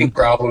opinion. a drinking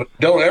problem.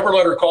 Don't ever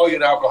let her call you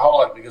an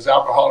alcoholic, because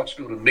alcoholics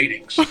go to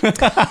meetings.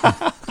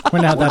 We're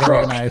not that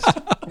drunk. organized.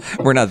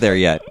 We're not there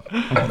yet.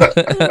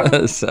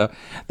 So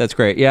that's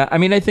great. Yeah. I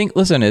mean, I think,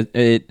 listen,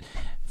 it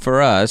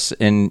for us,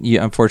 and you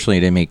unfortunately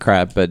didn't meet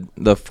Kratt, but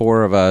the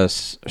four of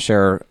us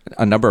share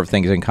a number of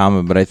things in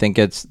common, but I think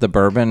it's the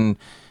bourbon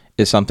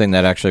is something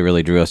that actually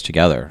really drew us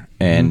together.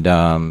 And,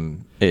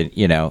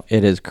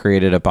 it has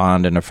created a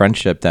bond and a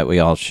friendship that we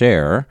all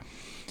share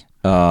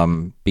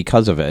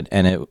because of it.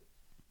 And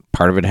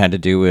part of it had to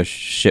do with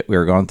shit we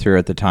were going through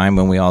at the time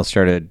when we all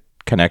started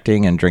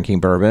connecting and drinking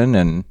bourbon,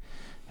 and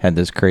had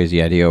this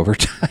crazy idea over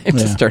time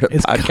to start a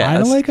podcast. It's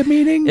kind of like a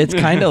meeting. It's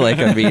kind of like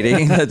a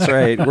meeting. That's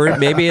right.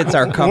 Maybe it's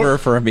our cover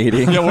for a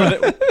meeting.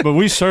 But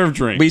we serve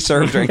drinks. We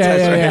serve drinks. Yeah,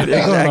 That's yeah, right.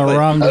 yeah. They're going the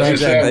wrong I was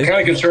just saying, direction. I'm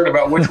kind of concerned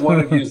about which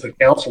one of you is the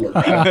counselor.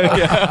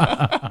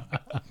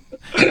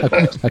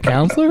 A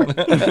counselor?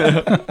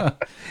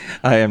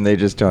 I am. They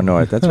just don't know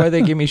it. That's why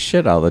they give me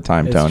shit all the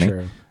time, It's Tony.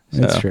 true.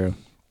 It's true.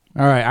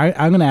 All right,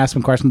 I'm going to ask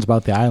some questions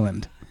about the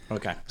island.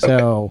 Okay.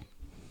 So,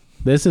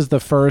 this is the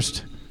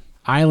first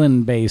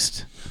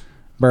island-based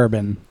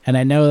bourbon, and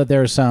I know that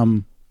there's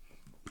some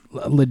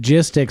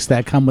logistics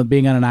that come with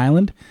being on an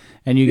island,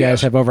 and you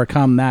guys have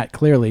overcome that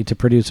clearly to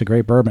produce a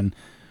great bourbon.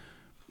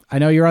 I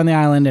know you're on the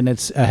island, and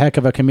it's a heck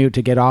of a commute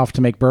to get off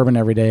to make bourbon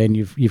every day, and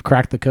you've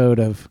cracked the code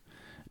of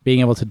being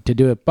able to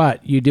do it,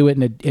 but you do it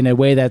in a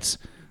way that's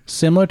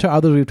similar to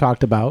others we've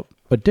talked about,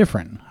 but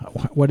different.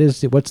 What's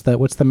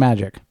the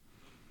magic?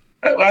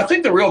 I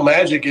think the real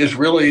magic is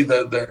really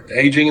the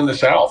aging in the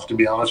South, to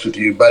be honest with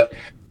you. But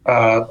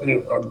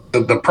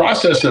the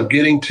process of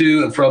getting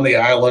to and from the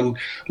island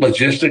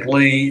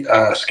logistically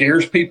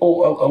scares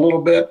people a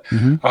little bit.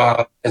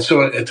 Mm-hmm. And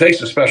so it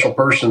takes a special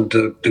person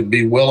to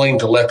be willing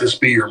to let this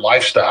be your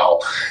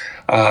lifestyle.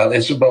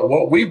 But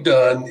what we've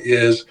done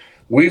is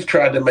we've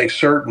tried to make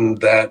certain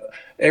that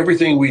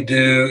everything we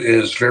do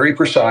is very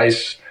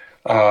precise,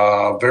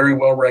 very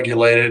well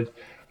regulated.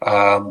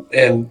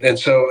 And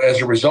so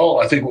as a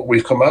result, I think what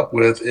we've come up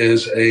with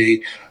is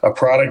a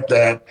product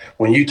that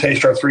when you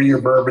taste our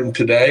 3-year bourbon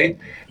today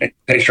and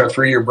taste our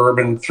 3-year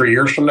bourbon 3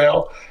 years from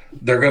now,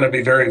 they're going to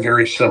be very,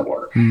 very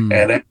similar.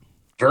 And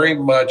very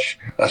much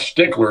a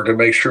stickler to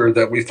make sure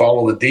that we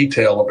follow the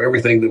detail of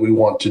everything that we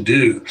want to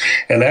do.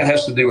 And that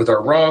has to do with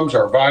our rums,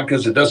 our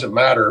vodkas. It doesn't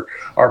matter.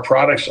 Our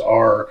products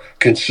are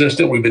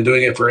consistent. We've been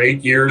doing it for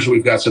 8 years.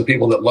 We've got some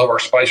people that love our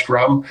spiced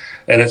rum,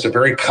 and it's a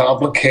very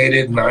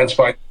complicated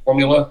 9-spice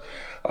formula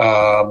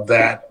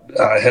that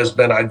has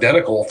been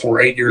identical for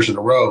 8 years in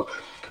a row.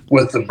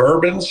 With the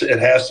bourbons, it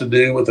has to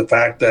do with the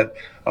fact that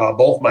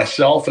both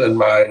myself and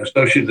my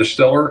associate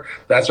distiller,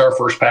 that's our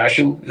first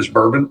passion, is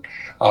bourbon.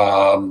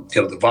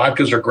 The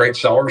vodkas are great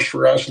sellers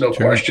for us, no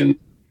question.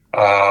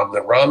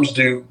 The rums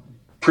do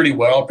pretty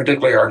well,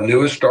 particularly our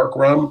newest dark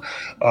rum.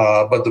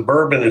 But the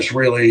bourbon is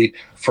really,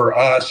 for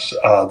us,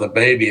 the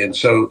baby. And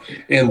so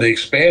in the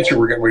expansion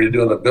we're getting ready to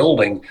do in the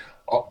building,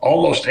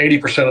 almost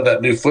 80% of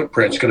that new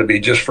footprint is going to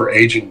be just for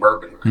aging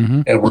bourbon.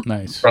 Mm-hmm. And we're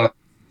nice.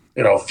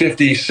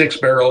 56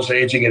 barrels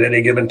aging at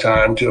any given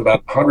time to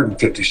about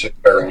 156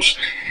 barrels.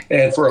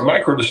 And for a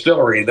micro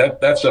distillery,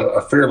 that's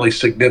a fairly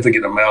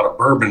significant amount of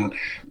bourbon,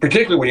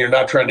 particularly when you're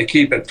not trying to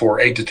keep it for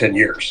 8 to 10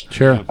 years.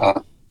 Sure.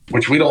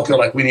 Which we don't feel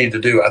like we need to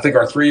do. I think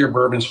our 3-year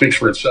bourbon speaks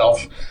for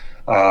itself.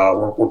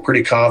 We're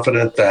pretty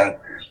confident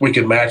that we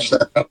can match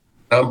that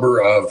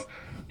number of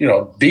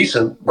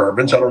decent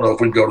bourbons. I don't know if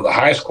we'd go to the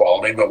highest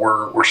quality, but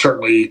we're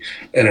certainly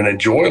in an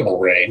enjoyable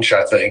range,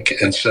 I think.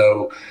 And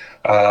so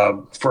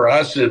for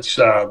us, it's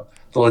the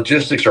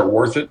logistics are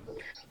worth it.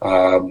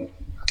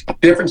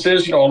 Difference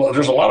is,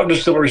 there's a lot of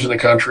distilleries in the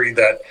country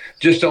that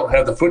just don't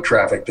have the foot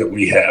traffic that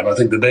we have. I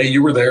think the day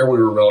you were there, we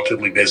were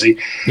relatively busy.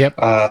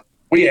 Yep.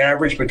 We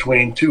average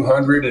between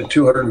 200 and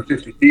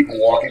 250 people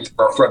walking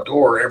through our front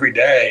door every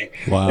day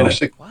in a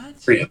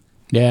 6-month period.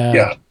 Yeah.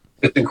 Yeah.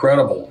 It's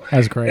incredible.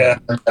 That's great.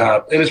 And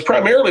it's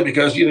primarily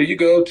because, you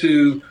go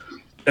to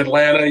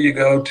Atlanta, you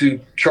go to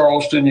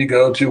Charleston, you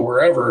go to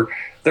wherever,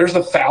 there's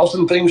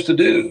 1,000 things to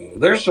do.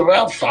 There's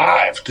about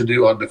 5 to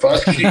do on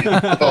Daufuskie.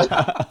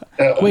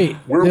 Wait,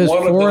 we're there's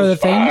one 4 of the those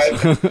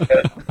things?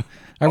 5.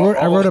 I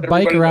rode a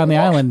bike around the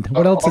island.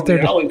 What else is there?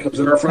 The island comes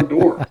in our front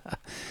door.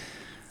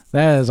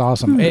 That is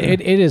awesome.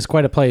 It is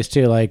quite a place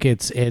too. Like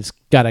it's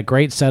got a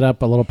great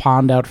setup, a little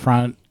pond out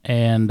front,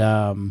 and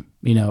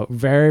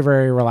very,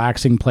 very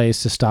relaxing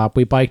place to stop.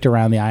 We biked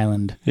around the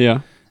island.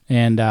 Yeah.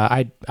 And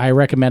I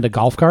recommend a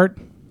golf cart.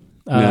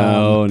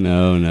 No.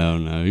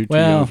 You're too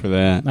young for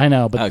that. I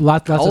know, but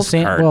lots of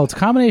sand. Cart. Well, it's a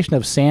combination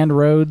of sand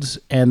roads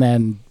and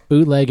then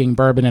bootlegging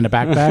bourbon in a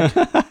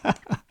backpack.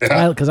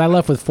 Because I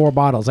left with 4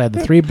 bottles. I had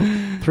the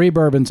three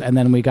bourbons, and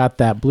then we got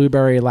that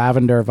blueberry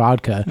lavender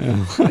vodka.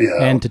 Yeah.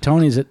 And to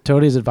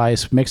Tony's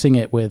advice, mixing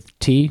it with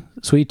tea,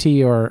 sweet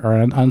tea or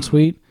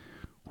unsweet.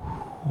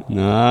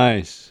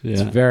 Nice. Yeah.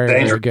 It's very,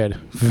 very good.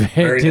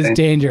 It is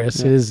dangerous.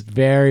 It is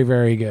very,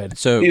 very good.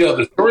 So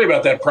the story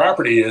about that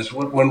property is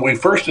when we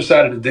first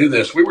decided to do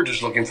this, we were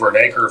just looking for an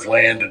acre of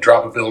land to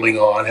drop a building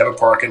on, have a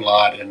parking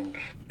lot, and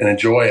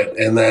enjoy it.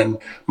 And then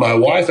my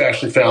wife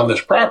actually found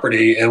this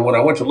property, and when I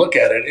went to look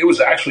at it, it was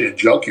actually a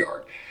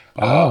junkyard.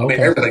 Okay. I mean,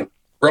 everything.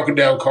 Broken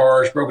down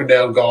cars, broken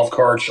down golf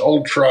carts,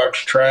 old trucks,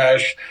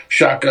 trash,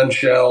 shotgun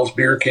shells,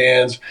 beer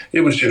cans.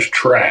 It was just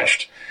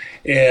trashed.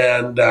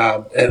 And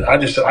I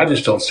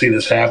just don't see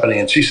this happening.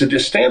 And she said,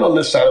 just stand on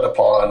this side of the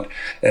pond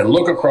and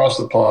look across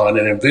the pond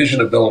and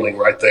envision a building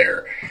right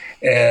there.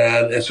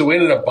 And so we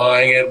ended up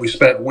buying it. We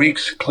spent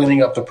weeks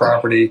cleaning up the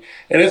property,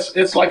 and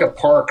it's like a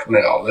park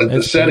now.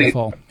 The setting,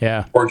 beautiful.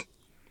 Yeah.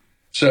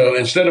 So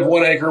instead of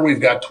 1 acre,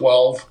 we've got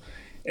 12,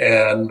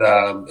 and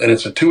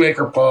it's a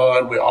 2-acre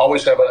pond. We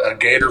always have a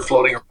gator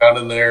floating around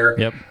in there.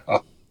 Yep.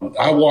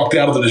 I walked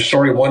out of the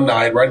distillery one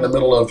night right in the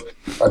middle of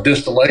a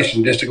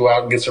distillation just to go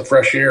out and get some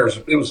fresh air.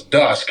 It was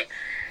dusk,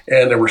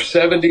 and there were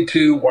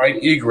 72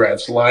 white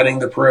egrets lining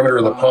the perimeter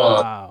of the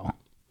pond,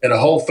 and a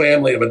whole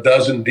family of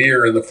 12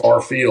 deer in the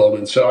far field.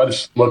 And so I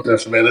just looked at it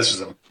and said,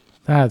 man,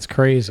 That's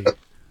crazy.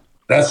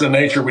 That's the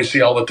nature we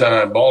see all the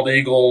time. Bald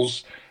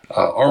eagles,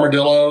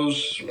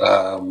 armadillos,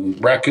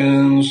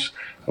 raccoons.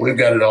 We've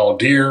got it all.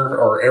 Deer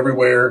are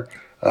everywhere.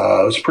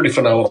 It's pretty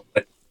phenomenal.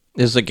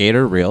 is the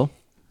gator real?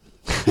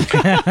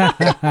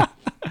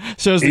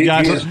 So He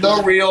is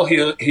so real.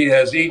 He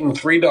has eaten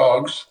 3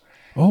 dogs.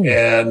 Oh.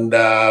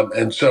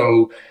 And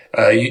so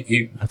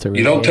you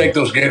don't take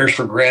those gators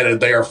for granted.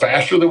 They are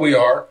faster than we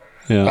are.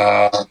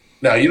 Yeah.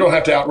 Now, you don't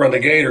have to outrun the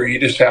gator. You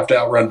just have to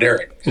outrun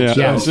Derek. Yeah.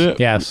 So, That's it.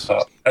 Yes.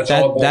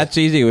 That's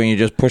easy when you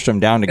just push them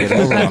down to get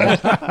over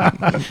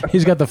them.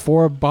 He's got the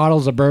 4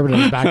 bottles of bourbon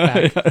in his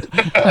backpack.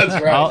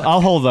 That's right.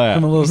 I'll hold that.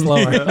 I'm a little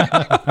slower.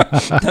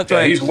 That's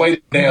right. He's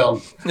weighted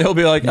down. He'll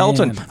be like,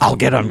 Elton, I'll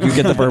get him. You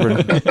get the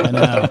bourbon. I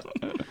know.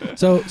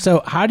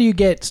 So how do you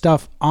get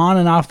stuff on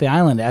and off the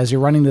island as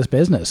you're running this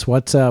business?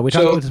 We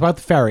talked about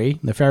the ferry.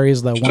 The ferry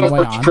is the one way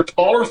on. For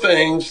smaller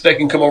things, they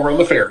can come over on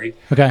the ferry.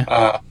 Okay.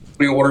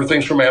 We order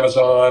things from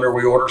Amazon, or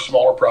we order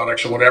smaller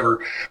products or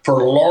whatever.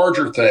 For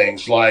larger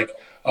things like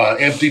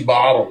empty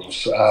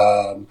bottles,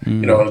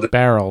 the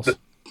barrels.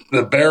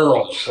 The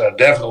barrels,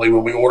 definitely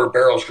when we order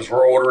barrels, because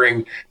we're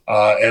ordering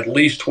at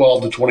least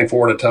 12 to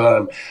 24 at a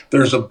time.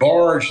 There's a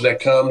barge that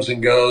comes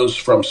and goes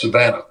from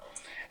Savannah.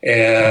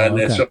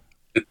 And so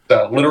it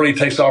literally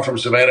takes off from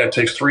Savannah. It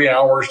takes 3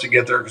 hours to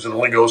get there because it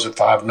only goes at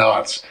 5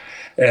 knots.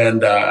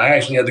 And I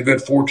actually had the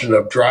good fortune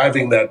of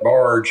driving that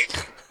barge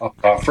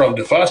from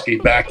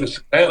Daufuskie back to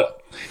Savannah.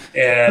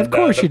 And of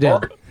course you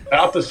did.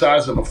 About the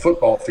size of a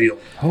football field.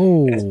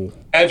 Oh. And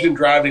imagine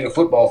driving a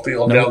football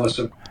field down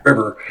the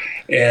river.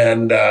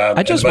 And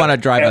I just want to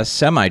drive a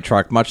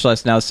semi-truck, much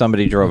less now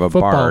somebody drove a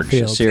barge.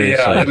 Field.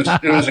 Seriously. Yeah,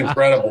 it was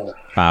incredible.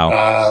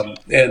 Wow.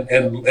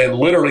 And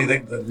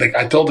literally,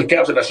 I told the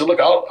captain, I said, look,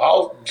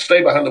 I'll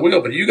stay behind the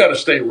wheel, but you got to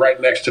stay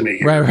right next to me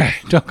here. Right.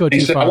 Don't go too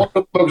He said, far. I want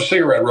to smoke a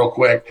cigarette real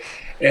quick.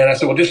 And I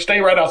said, well, just stay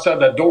right outside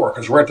that door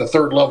because we're at the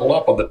 3rd level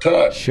up on the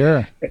tug.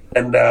 Sure.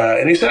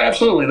 And he said,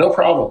 absolutely, no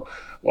problem.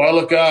 Well, I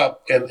look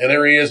up, and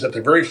there he is at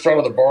the very front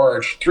of the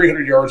barge,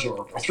 300 yards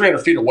or 300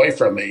 feet away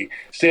from me,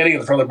 standing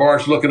in front of the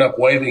barge, looking up,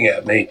 waving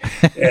at me.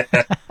 And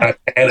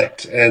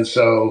panicked. And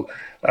so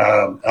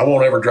I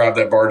won't ever drive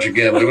that barge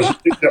again. But it was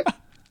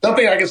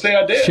something I can say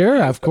I did.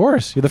 Sure, of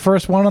course. You're the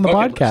first one on the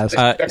podcast.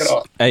 Check it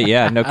off.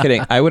 Yeah, no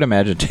kidding. I would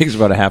imagine it takes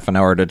about a half an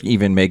hour to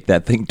even make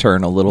that thing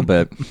turn a little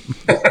bit,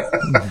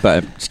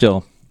 but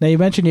still. Now you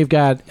mentioned you've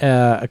got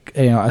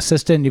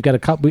assistant. You've got a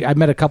couple. I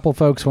met a couple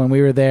folks when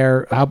we were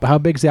there. How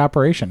big's the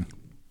operation?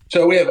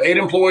 So we have 8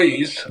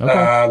 employees.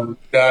 Okay.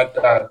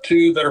 Got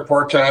 2 that are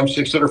part-time,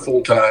 6 that are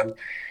full-time.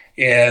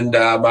 And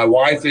my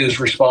wife is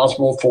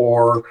responsible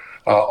for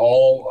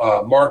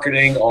all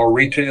marketing, all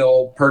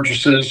retail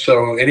purchases.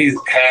 So any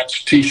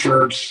hats,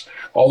 T-shirts,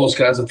 all those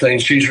kinds of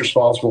things, she's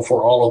responsible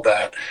for all of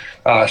that.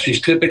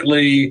 She's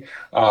typically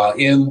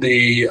in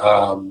the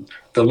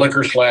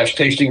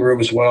liquor/tasting room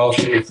as well.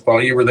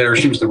 While you were there,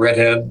 she was the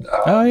redhead.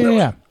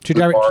 Yeah.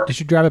 Did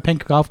you drive a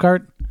pink golf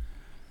cart?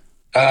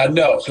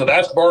 No, so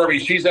that's Barbie.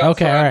 She's out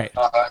front, all right.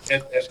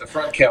 At the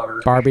front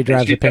counter. Barbie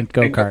drives a pink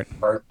go-kart.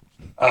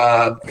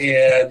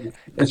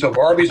 And so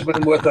Barbie's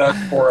been with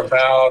us for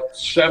about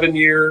 7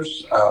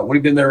 years.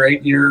 We've been there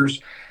 8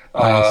 years.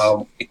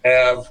 Nice. We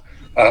have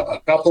a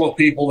couple of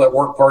people that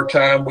work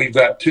part-time. We've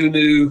got 2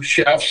 new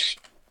chefs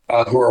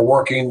who are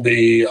working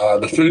the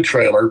food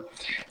trailer.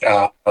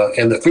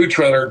 And the food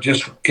trailer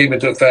just came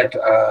into effect.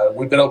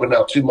 We've been open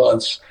now 2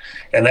 months.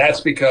 And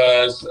that's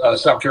because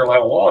South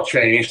Carolina law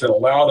changed and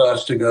allowed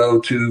us to go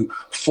to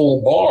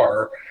full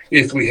bar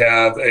if we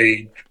have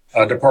a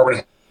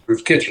department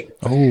approved kitchen.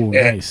 Oh,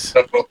 nice.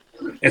 So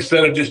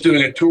instead of just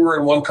doing a tour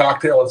and one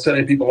cocktail and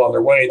sending people on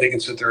their way, they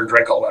can sit there and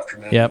drink all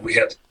afternoon. Yep. We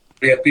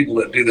have people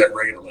that do that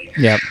regularly.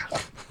 Yep.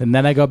 And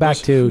then I go back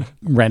to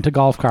rent a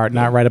golf cart,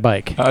 not ride a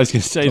bike. I was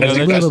going to say, It's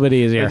a little bit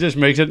easier. It just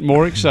makes it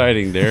more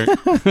exciting, Derek.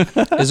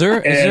 Is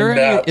there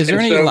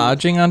any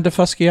lodging on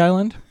Daufuskie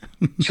Island?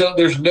 So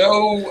there's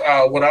no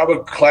what I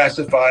would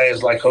classify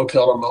as like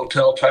hotel or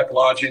motel type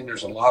lodging.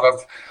 There's a lot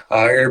of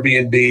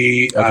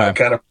Airbnb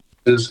kind of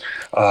places.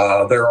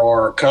 There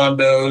are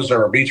condos,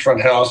 there are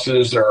beachfront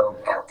houses, there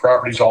are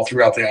properties all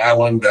throughout the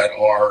island that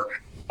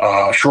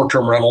are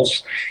short-term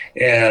rentals.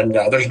 And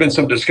there's been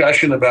some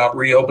discussion about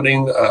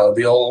reopening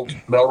the old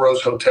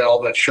Melrose Hotel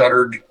that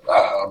shuttered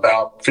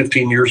about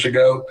 15 years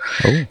ago.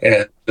 Oh.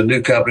 And the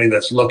new company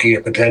that's looking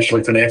at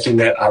potentially financing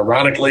that.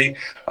 Ironically,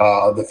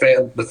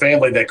 the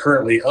family that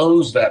currently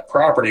owns that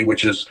property,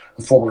 which is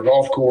a former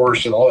golf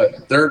course and all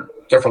that,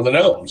 they're from the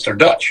Netherlands. They're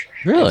Dutch.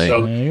 Really?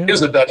 So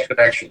here's a Dutch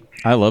connection.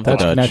 I love the Dutch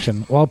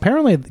connection. Well,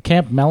 apparently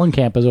Camp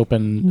Mellencamp is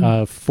open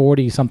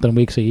 40-something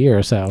weeks a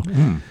year, so...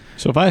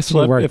 So if I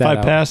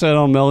pass out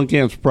on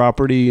Mellencamp's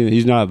property and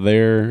he's not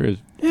there,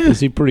 is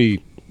he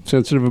pretty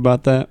sensitive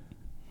about that?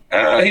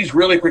 He's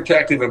really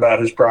protective about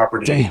his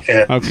property. Damn.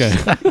 And okay.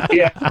 He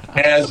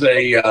has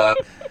a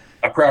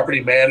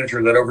property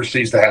manager that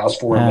oversees the house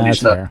for him.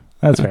 That's fair.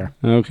 That's fair.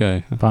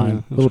 Okay.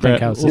 Fine. Little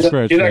pink houses.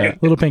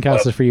 Little pink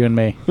houses for you and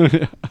me.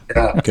 Yeah.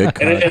 Good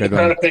and it's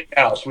not a pink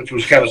house, which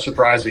was kind of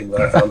surprising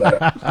when I found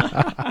that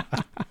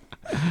out.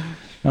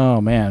 Oh,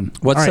 man.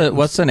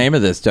 What's the name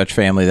of this Dutch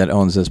family that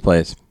owns this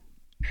place?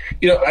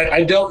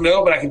 I don't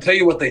know, but I can tell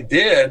you what they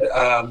did.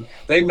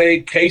 They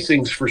made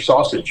casings for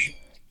sausage.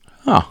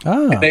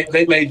 Oh.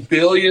 They made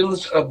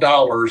billions of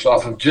dollars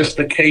off of just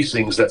the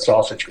casings that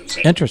sausage goes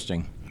in.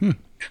 Interesting.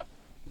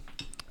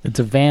 It's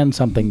a van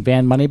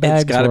money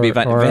bags? It's got to be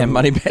van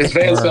money bags. It's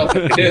van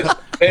something. It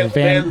is.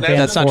 Van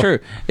that's not true.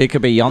 It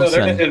could be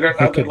Janssen. Their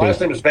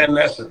last name is Van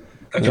Nessen.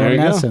 Van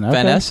Nessen. Okay.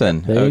 Van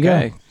Nessen. There you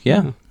go.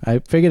 Yeah. I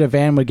figured a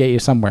van would get you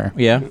somewhere.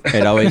 Yeah,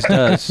 it always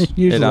does.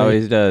 It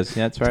always does.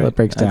 That's right. Until it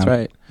breaks down. That's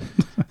right.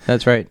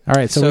 That's right. All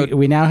right, so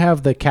we now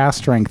have the cask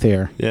strength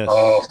here. Yes.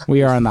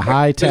 We are on the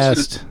high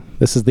test.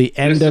 This is the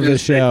end of the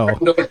show.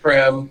 The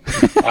creme.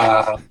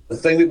 The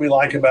thing that we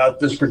like about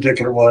this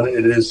particular one,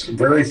 it is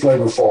very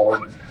flavor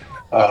forward.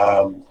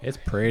 It's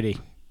pretty.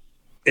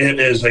 It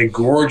is a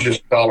gorgeous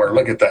color.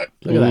 Look at that.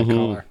 Look at that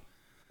color.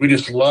 We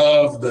just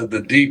love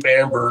the deep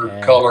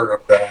amber color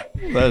of that.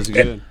 That's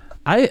good.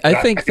 I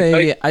think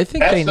they sells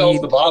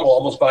need the bottle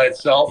almost by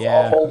itself. Yeah.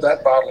 I'll hold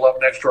that bottle up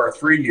next to our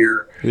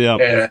 3-year. Yeah.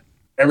 And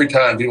every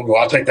time people go,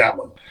 I'll take that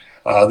one.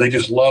 They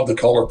just love the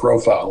color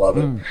profile of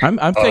it.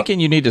 I'm thinking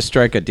you need to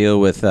strike a deal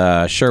with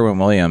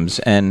Sherwin-Williams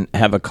and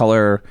have a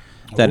color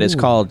that is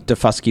called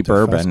Daufuskie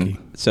Bourbon.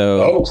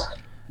 So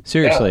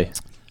seriously,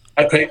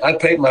 I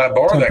paint my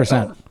bar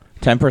 10%.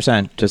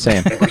 10%. Just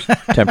saying,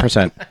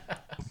 10%.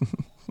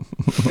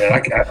 Man,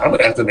 I'm going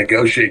to have to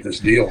negotiate this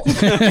deal.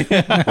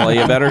 Well,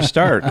 you better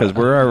start because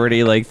we're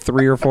already like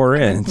 3 or 4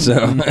 in.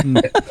 So, all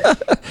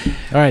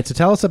right. So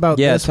tell us about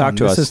this. Talk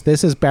to us.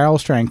 This is barrel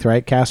strength,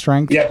 right? Cask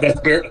strength. Yeah,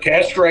 that's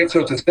cask strength.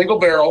 So it's a single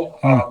barrel.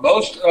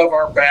 Most of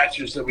our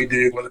batches that we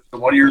do, whether it's the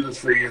 1 year or the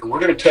 3 year, we're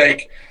going to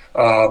take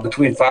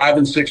between 5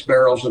 and 6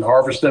 barrels and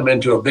harvest them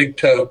into a big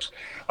tote.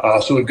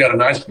 So we've got a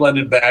nice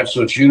blended batch,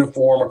 so it's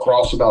uniform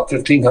across about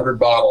 1,500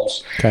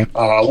 bottles. Okay.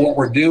 What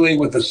we're doing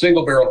with the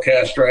single barrel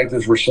cask strength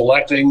is we're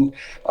selecting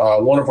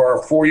one of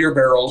our 4-year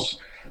barrels.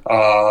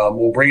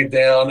 We'll bring it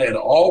down, and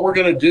all we're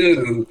going to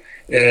do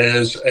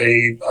is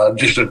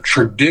just a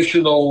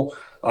traditional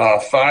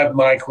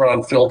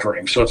 5-micron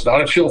filtering. So it's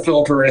not a chill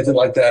filter or anything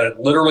like that. It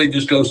literally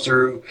just goes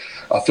through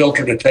a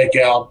filter to take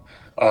out,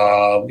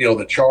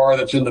 the char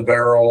that's in the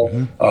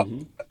barrel,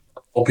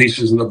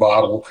 pieces in the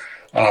bottle.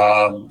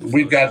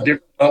 We've got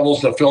different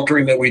levels of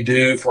filtering that we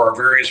do for our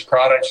various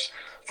products.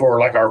 For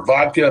like our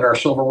vodka and our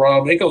silver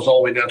rum, it goes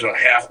all the way down to a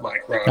 0.5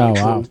 micron,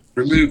 which will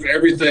remove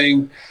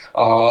everything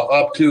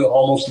up to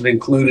almost and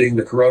including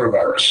the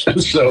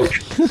coronavirus. so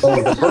with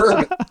the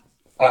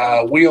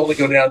bourbon, we only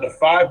go down to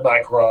 5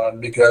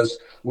 micron because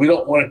we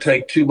don't want to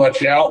take too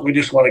much out. We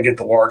just want to get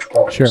the large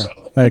particles out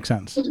of it. Makes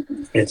sense.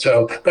 And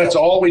so that's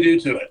all we do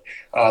to it.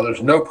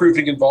 There's no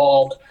proofing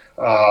involved.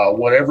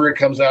 Whatever it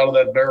comes out of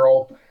that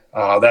barrel,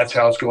 that's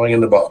how it's going in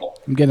the bottle.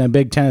 I'm getting a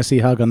big Tennessee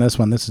hug on this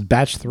one. This is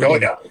batch 3. Oh,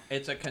 yeah.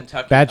 It's a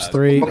Kentucky Batch hug.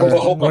 3.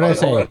 What did I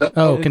say?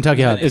 Oh,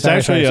 Kentucky hug. It's Sorry.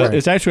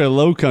 it's actually a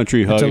low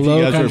country hug. It's a if low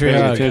you guys country are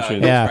paying hug.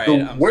 attention. Yeah. Right,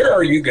 So where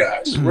are you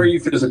guys? Where are you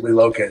physically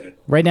located?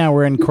 Right now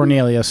we're in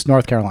Cornelius,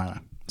 North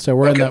Carolina. So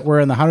we're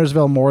in the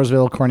Huntersville,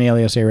 Mooresville,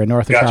 Cornelius area,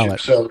 north of Gotcha.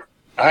 Charlotte. So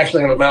I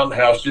actually have a mountain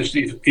house just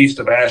east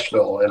of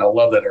Asheville, and I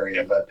love that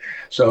area. But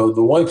so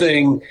the one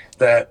thing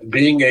that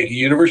being a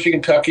University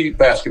of Kentucky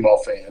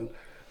basketball fan,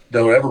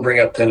 don't ever bring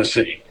up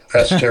Tennessee.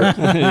 That's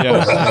terrible.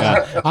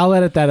 I'll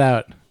edit that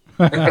out.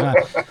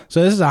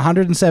 So this is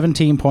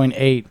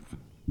 117.8.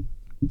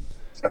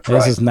 That's This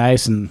right. is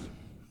nice, and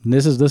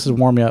this is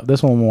warm me up.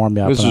 This one will warm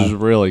me up. This is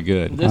really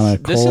good. On a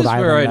cold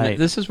island night.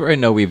 This is where I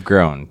know we've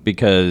grown,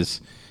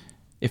 because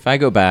if I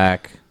go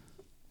back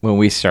when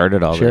we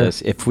started all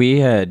this, if we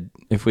had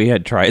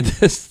tried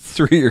this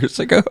 3 years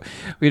ago,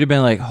 we'd have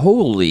been like,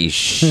 holy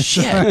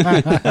shit.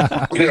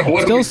 What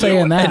are Still we saying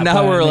doing? that. And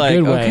now but we're in a like,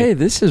 good way. okay,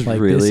 this is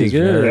Like, really this is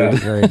good. Very,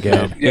 very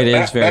good. Yeah, It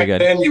is very back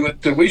good. Then you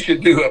would say we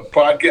should do a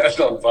podcast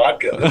on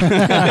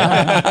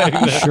vodka.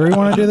 You sure you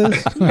want to do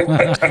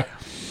this?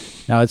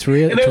 No, it's And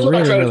really, that's what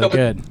I try to really tell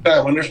good.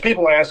 people. When there's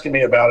people asking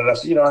me about it, I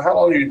say, how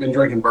long have you been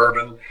drinking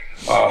bourbon?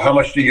 How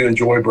much do you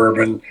enjoy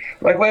bourbon?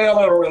 I'm like, well,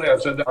 I don't really. I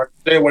said,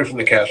 stay away from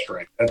the cask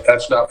strength.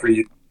 That's not for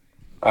you.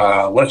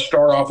 Let's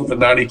start off with the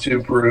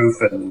 92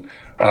 proof and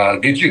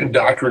get you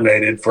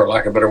indoctrinated, for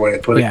lack of a better way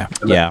of putting it.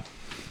 Yeah.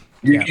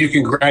 You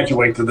can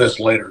graduate to this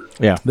later.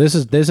 Yeah. This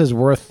is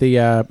worth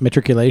the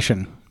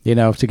matriculation.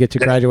 To get to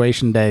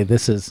graduation day.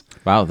 This is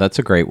Wow, that's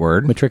a great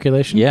word.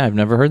 matriculation. Yeah, I've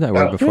never heard that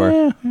word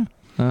before.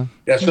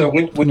 Yeah, so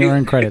when You're you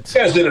in credits.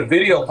 guys did a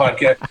video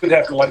podcast, you'd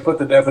have to put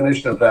the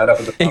definition of that up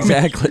at the top.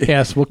 Exactly.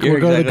 Yes, we'll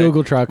You're go to the exactly-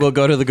 Google truck. We'll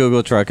go to the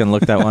Google truck and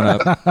look that one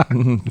up.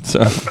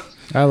 So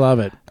I love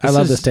it. I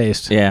love this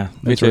taste. Yeah,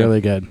 me It's too.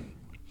 really good.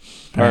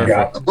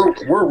 Yeah,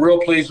 we're real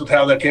pleased with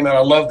how that came out.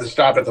 I love the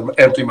stop at the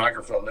empty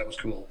microphone. That was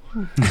cool.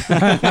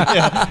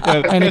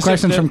 Any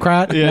questions from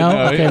Kratt?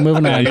 No? Okay,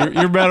 moving on.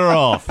 You're better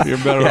off. You're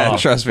better Yeah,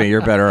 off. trust me,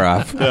 you're better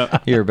off.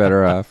 You're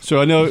better off. So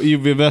I know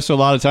you've invested a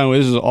lot of time with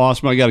this. Is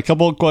awesome. I got a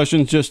couple of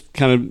questions just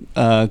kind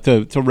of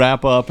to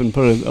wrap up and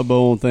put a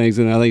bow on things,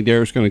 and I think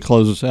Derek's going to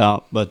close us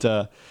out.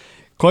 But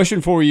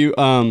question for you.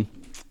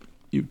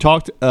 You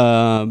talked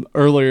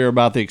earlier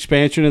about the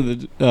expansion of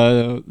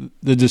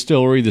the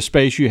distillery, the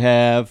space you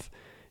have.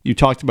 You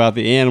talked about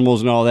the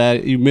animals and all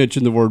that. You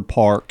mentioned the word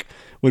park.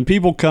 When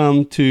people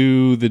come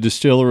to the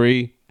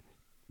distillery,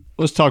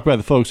 let's talk about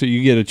the folks that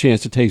you get a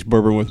chance to taste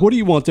bourbon with. What do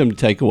you want them to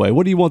take away?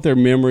 What do you want their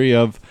memory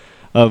of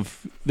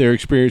their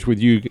experience with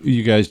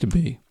you guys to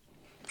be?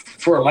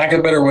 For lack of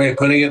a better way of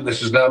putting it,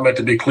 this is not meant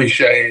to be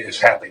cliche, is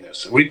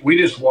happiness. We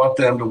just want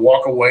them to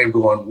walk away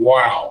going,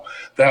 wow,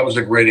 that was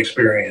a great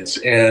experience.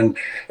 And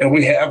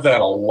we have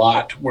that a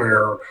lot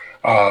where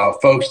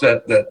folks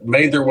that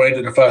made their way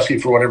to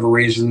Daufuskie for whatever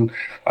reason,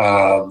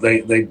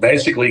 they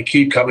basically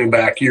keep coming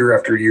back year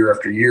after year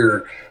after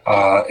year,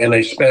 and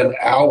they spend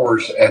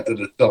hours at the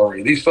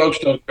distillery. These folks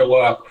don't go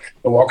up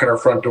and walk in our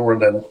front door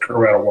and then turn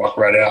around and walk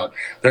right out.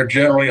 They're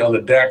generally on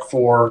the deck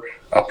for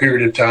a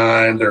period of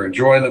time. They're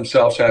enjoying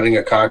themselves, having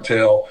a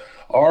cocktail.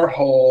 Our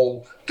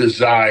whole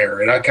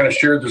desire, and I kind of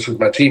shared this with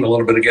my team a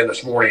little bit again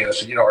this morning. I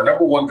said, our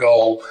number one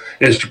goal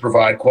is to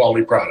provide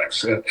quality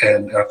products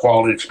and a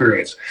quality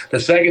experience. The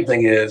second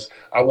thing is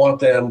I want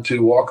them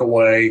to walk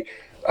away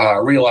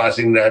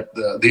realizing that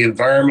the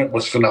environment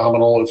was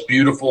phenomenal. It's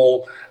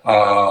beautiful.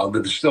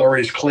 The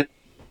distillery is clean.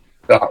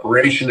 The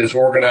operation is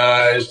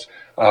organized.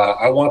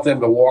 I want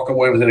them to walk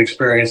away with an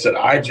experience that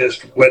I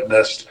just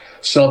witnessed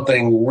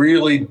something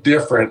really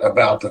different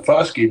about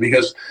Daufuskie,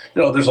 because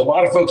there's a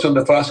lot of folks on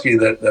Daufuskie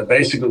that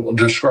basically will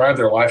describe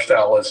their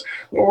lifestyle as,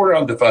 well, we're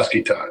on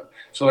Daufuskie time.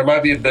 So there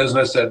might be a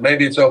business that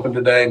maybe it's open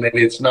today,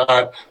 maybe it's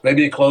not,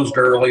 maybe it closed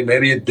early,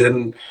 maybe it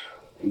didn't.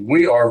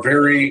 We are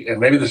very, and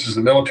maybe this is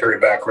the military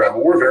background,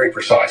 but we're very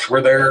precise.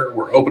 We're there,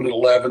 we're open at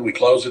 11, we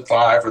close at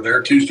 5, we're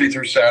there Tuesday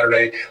through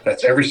Saturday.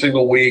 That's every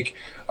single week.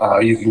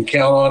 You can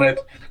count on it.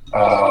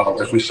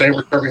 If we say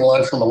we're serving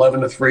lunch from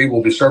 11 to 3,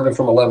 we'll be serving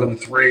from 11 to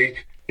 3.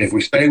 If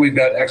we say we've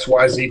got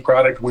XYZ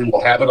product, we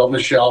will have it on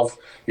the shelf.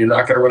 You're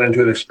not going to run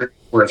into an experience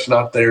where it's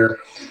not there.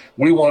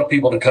 We want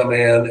people to come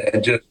in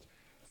and just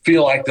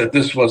feel like that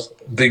this was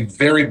the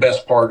very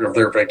best part of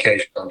their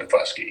vacation on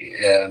Daufuskie.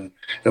 And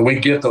we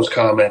get those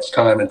comments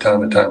time and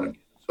time and time again.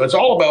 It's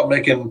all about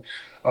making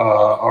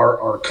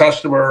our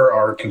customer,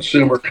 our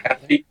consumer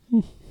happy.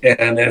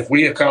 And if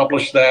we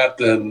accomplish that,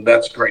 then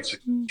that's great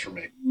success for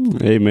me.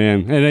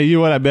 Amen. And you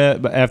know what? I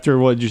bet after,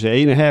 what did you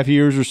say, 8.5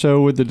 years or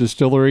so with the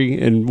distillery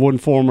in one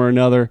form or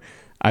another,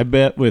 I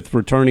bet with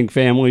returning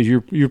families,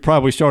 you're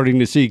probably starting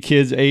to see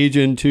kids age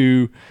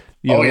into,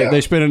 they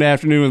spent an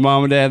afternoon with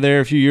mom and dad there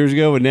a few years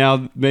ago, and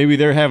now maybe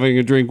they're having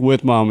a drink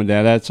with mom and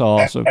dad. That's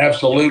awesome.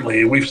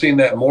 Absolutely. We've seen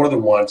that more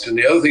than once. And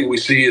the other thing we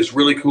see is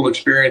really cool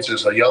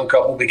experiences. A young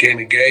couple became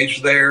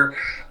engaged there.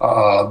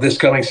 This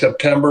coming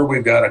September,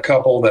 we've got a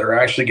couple that are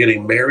actually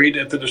getting married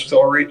at the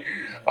distillery.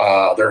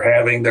 They're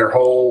having their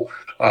whole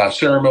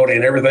ceremony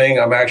and everything.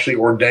 I'm actually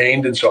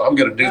ordained, and so I'm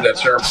going to do that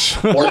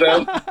ceremony for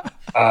them.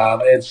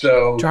 And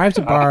so drives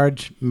a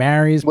barge,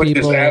 marries which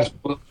people. Is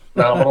absolutely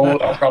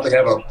phenomenal. I'll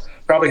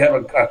probably have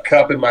a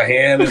cup in my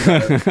hand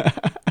and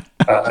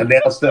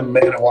announce them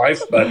man and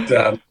wife.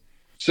 But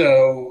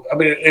so I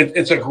mean,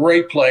 it's a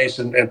great place,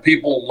 and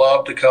people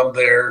love to come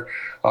there.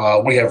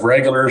 We have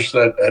regulars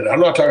and I'm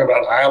not talking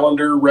about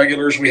Islander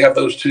regulars. We have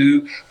those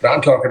too, but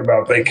I'm talking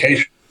about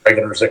vacation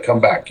regulars that come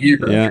back year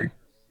after year.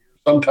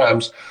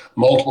 Sometimes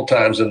multiple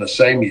times in the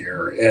same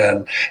year.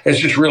 And it's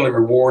just really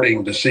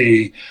rewarding to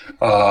see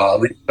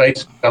these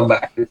faces come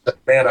back.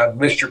 Man, I've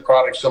missed your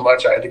product so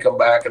much, I had to come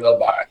back and they'll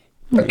buy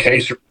a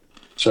case.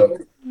 So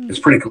it's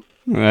pretty cool.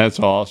 That's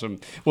awesome.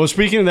 Well,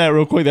 speaking of that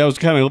real quick, that was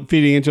kind of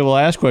feeding into the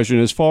last question.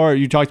 As far as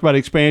you talked about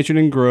expansion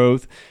and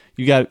growth,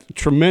 you got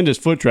tremendous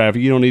foot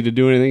traffic. You don't need to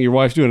do anything. Your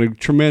wife's doing a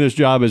tremendous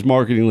job as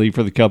marketing lead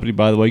for the company,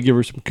 by the way. Give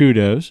her some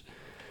kudos.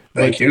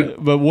 Thank you.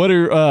 But what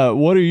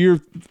are your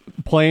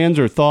plans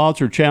or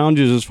thoughts or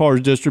challenges as far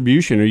as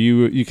distribution? Are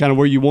you kind of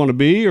where you want to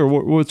be, or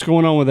what's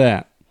going on with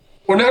that?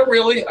 Well, not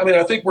really. I mean,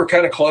 I think we're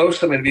kind of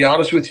close. I mean, to be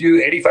honest with you,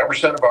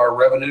 85% of our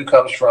revenue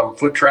comes from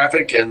foot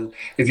traffic. And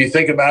if you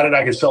think about it,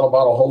 I can sell a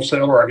bottle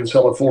wholesale or I can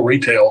sell it full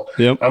retail.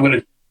 Yep. I'm going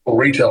to full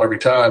retail every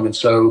time. And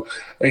so,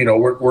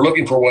 we're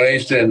looking for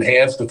ways to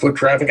enhance the foot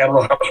traffic. I don't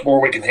know how much more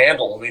we can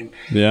handle. I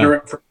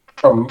mean,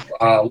 from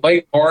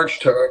late March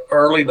to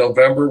early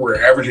November,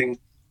 we're averaging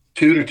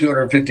 200 to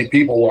 250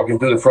 people walking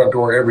through the front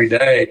door every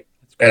day,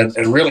 and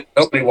really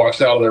nobody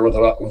walks out of there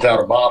without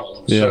a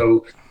bottle. Yeah.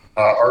 So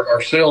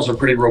our sales are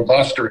pretty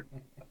robust.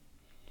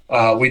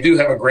 We do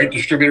have a great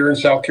distributor in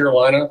South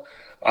Carolina.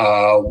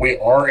 We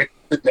are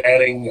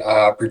adding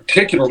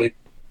particularly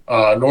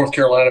North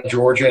Carolina,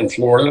 Georgia, and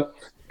Florida,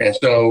 and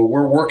so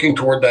we're working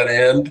toward that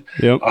end.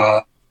 Yep.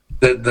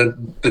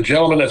 The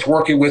gentleman that's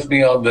working with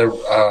me on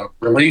the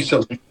release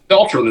of the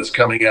seltzer that's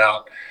coming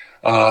out,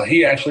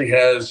 he actually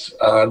has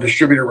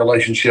distributor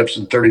relationships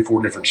in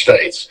 34 different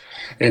states.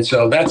 And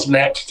so that's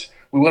next.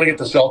 We want to get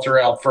the seltzer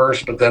out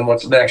first, but then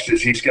what's next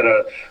is he's going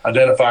to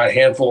identify a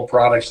handful of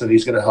products that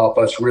he's going to help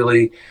us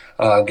really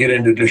get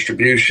into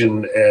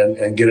distribution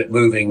and get it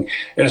moving.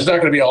 And it's not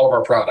going to be all of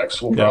our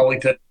products. We'll probably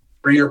take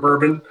 3-year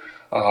bourbon.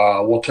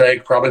 We'll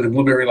take probably the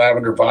blueberry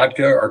lavender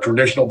vodka, our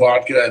traditional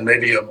vodka, and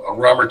maybe a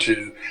rum or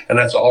two. And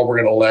that's all we're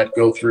going to let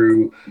go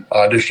through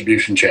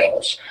distribution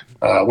channels.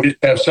 We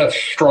just have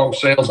such strong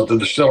sales at the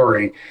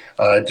distillery.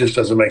 It just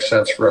doesn't make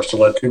sense for us to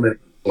let too many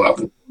people out.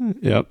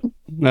 Yep.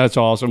 That's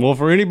awesome. Well,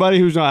 for anybody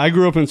who's not, I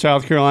grew up in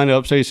South Carolina,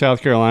 upstate South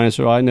Carolina,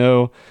 so I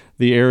know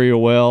the area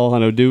well. I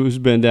know Duke's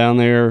been down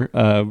there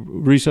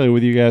recently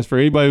with you guys. For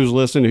anybody who's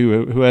listening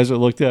who hasn't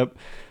looked up,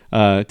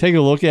 take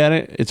a look at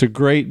it. It's a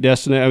great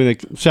destination. I mean,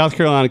 the South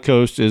Carolina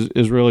coast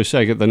is really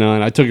second to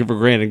none. I took it for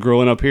granted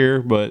growing up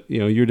here, but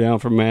you're down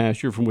from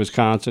Mass, you're from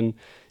Wisconsin.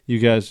 You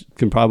guys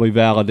can probably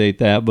validate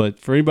that. But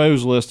for anybody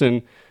who's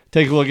listening,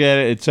 take a look at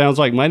it. It sounds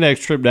like my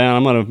next trip down,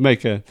 I'm going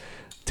to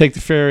take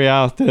the ferry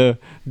out.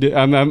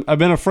 I've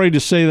been afraid to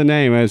say the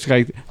name. It's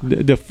like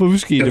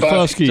Daufuskie.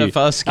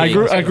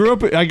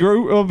 I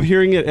grew up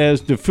hearing it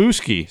as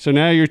Daufuskie. So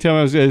now you're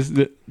telling us as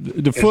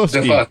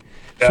Daufuskie.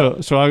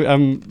 Yeah. So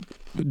I'm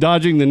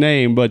dodging the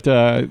name, but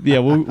I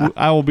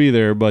will be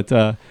there. But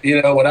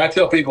what I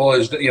tell people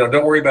is,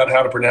 don't worry about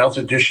how to pronounce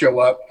it. Just show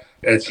up.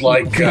 It's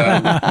like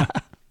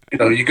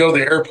you go to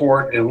the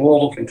airport in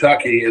Louisville,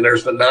 Kentucky, and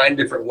there's the 9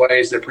 different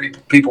ways that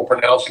people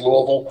pronounce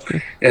Louisville,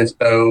 and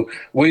so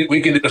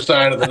we can do a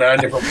sign of the 9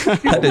 different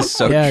ways. That is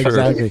so true.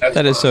 Exactly.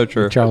 That is so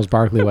true. Charles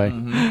Barkley way.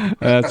 Mm-hmm.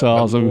 That's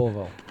awesome.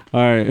 All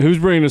right, who's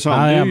bringing us home?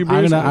 I'm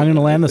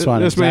gonna land this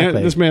one. This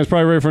man's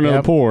probably ready for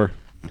another pour.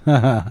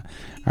 All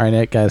right,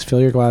 Nick, guys, fill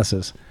your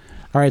glasses.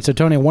 All right, so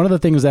Tony, one of the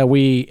things that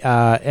we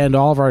end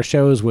all of our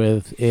shows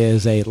with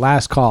is a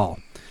last call.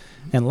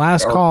 And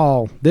last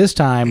call, this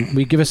time,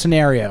 we give a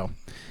scenario,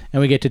 and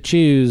we get to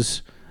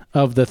choose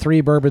of the 3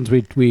 bourbons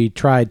we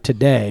tried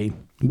today,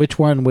 which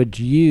one would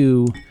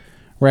you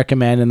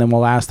recommend, and then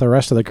we'll ask the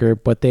rest of the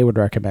group what they would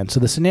recommend. So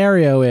the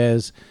scenario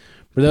is,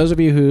 for those of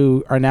you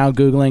who are now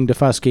Googling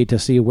Daufuskie to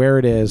see where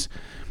it is,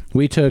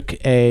 we took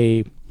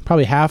a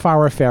probably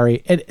half-hour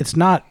ferry. It's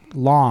not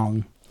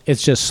long.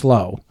 It's just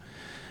slow.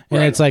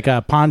 And it's like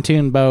a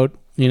pontoon boat,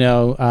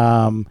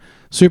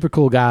 super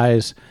cool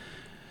guys.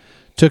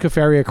 Took a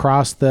ferry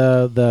across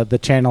the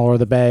channel or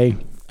the bay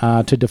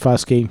to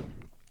Daufuskie.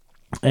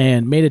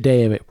 and made a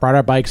day of it. Brought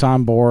our bikes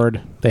on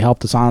board. They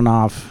helped us on and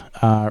off.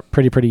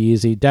 Pretty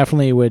easy.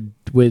 Definitely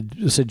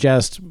would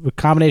suggest a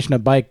combination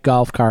of bike,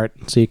 golf cart,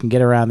 so you can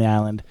get around the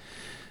island.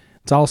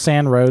 It's all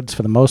sand roads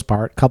for the most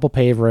part. A couple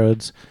paved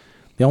roads.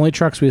 The only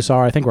trucks we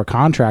saw, I think, were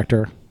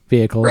contractor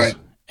vehicles. Right.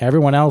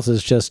 Everyone else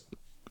is just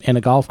in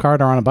a golf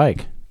cart or on a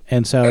bike.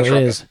 And so it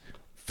is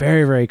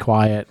very, very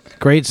quiet.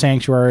 Great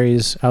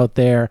sanctuaries out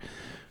there.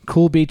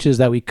 Cool beaches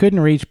that we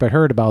couldn't reach but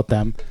heard about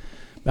them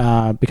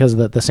because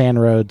of the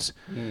sand roads.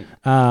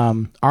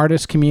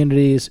 Artist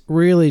communities.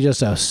 Really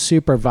just a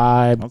super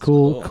vibe. That's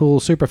cool,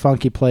 super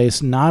funky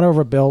place. Not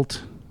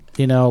overbuilt.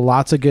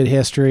 Lots of good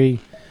history.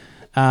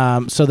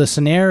 So the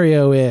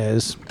scenario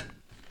is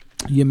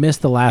you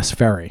missed the last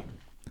ferry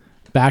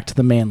back to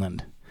the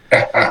mainland.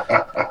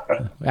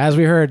 As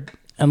we heard,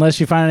 unless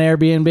you find an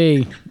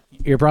Airbnb,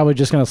 you're probably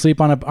just going to sleep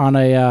on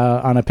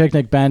a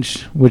picnic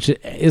bench, which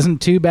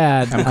isn't too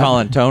bad. I'm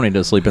calling Tony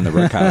to sleep in the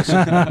brick house.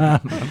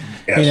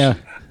 Yes.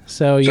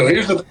 So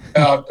here's the thing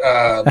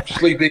about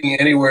sleeping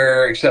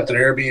anywhere except an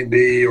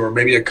Airbnb or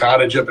maybe a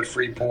cottage up at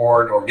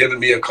Freeport or giving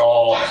me a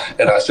call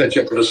and I set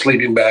you up with a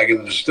sleeping bag in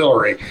the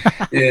distillery.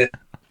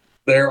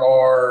 There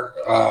are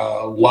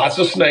lots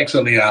of snakes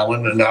on the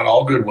island and not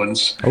all good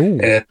ones. Ooh.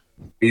 And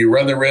you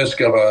run the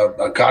risk of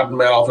a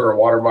cottonmouth or a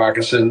water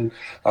moccasin.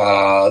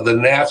 The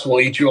gnats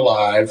will eat you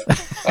alive.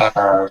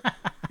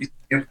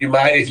 You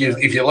might,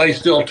 if you lay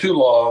still too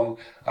long,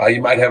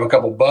 you might have a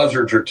couple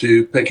buzzards or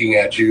two picking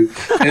at you.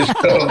 And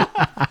so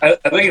I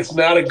think it's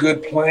not a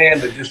good plan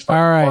to just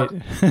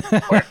find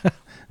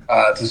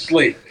to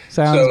sleep.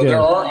 Sounds so good. There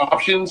are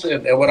options,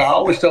 and what I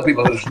always tell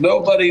people, there's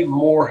nobody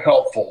more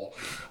helpful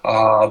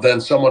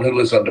than someone who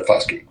lives on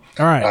Daufuskie.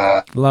 All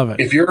right. Love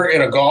it. If you're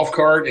in a golf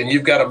cart and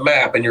you've got a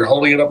map and you're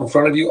holding it up in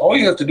front of you, all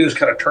you have to do is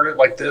kind of turn it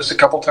like this a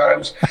couple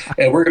times,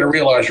 and we're going to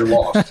realize you're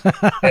lost.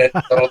 And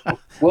so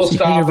we'll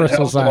stop and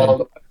help them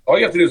along. All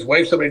you have to do is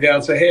wave somebody down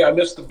and say, hey, I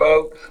missed the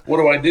boat. What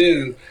do I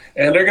do?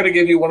 And they're going to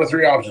give you one of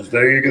three options.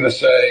 They're going to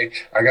say,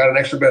 I got an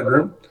extra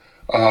bedroom.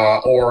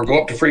 Or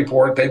go up to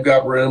Freeport. They've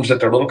got rooms at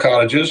their little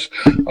cottages.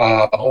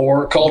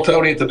 Or call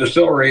Tony at the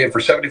distillery, and for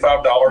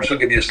 $75, he'll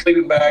give you a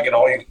sleeping bag and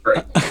all you can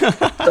drink.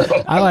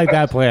 I like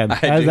that plan.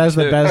 That's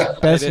the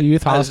best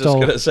youth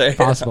hostel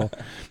possible.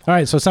 All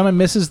right, so someone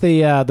misses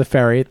the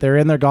ferry. They're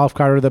in their golf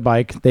cart or the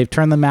bike. They've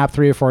turned the map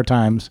 3 or 4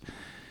 times.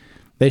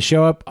 They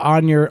show up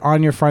on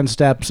your front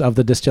steps of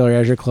the distillery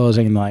as you're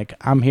closing, like,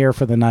 I'm here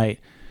for the night.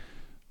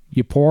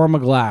 You pour them a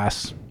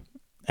glass.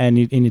 And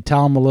you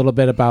tell them a little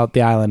bit about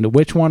the island.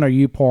 Which one are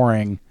you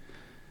pouring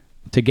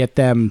to get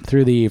them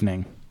through the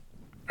evening?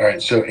 All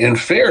right. So in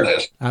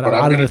fairness, out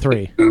of the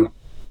 3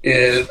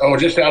 is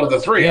just out of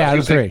the 3. Yeah, out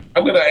of the 3.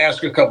 I'm going to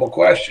ask a couple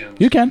questions.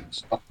 You can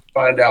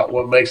find out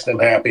what makes them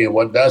happy and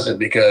what doesn't,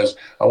 because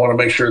I want to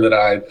make sure that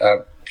I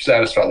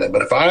satisfy them.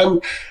 But if I'm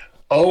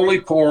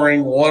only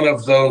pouring one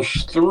of those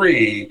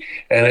 3,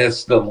 and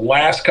it's the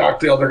last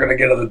cocktail they're going to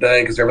get of the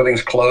day because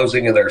everything's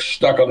closing and they're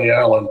stuck on the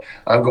island,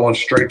 I'm going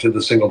straight to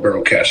the Single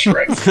Barrel Cask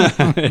Strength.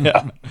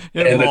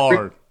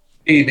 Hard.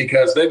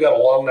 Because they've got a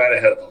long night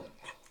ahead of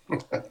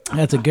them.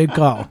 That's a good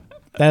call.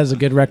 That is a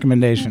good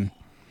recommendation.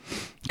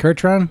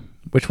 Kurtron,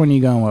 which one are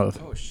you going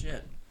with? Oh,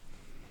 shit.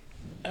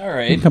 All I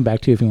right. can come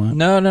back to you if you want.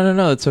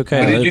 No. It's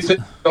okay. Did you think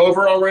it was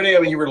over already? I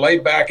mean, you were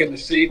laid back in the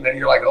seat, and then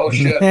you're like, oh,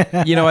 shit.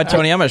 You know what,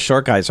 Tony? I'm a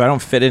short guy, so I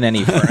don't fit in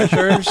any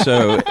furniture.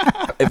 So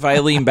if I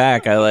lean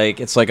back,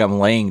 it's like I'm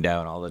laying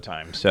down all the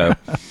time. So,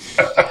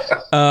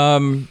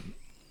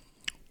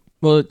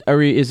 well,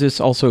 is this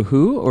also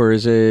who, or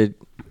is it?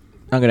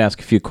 I'm going to ask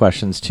a few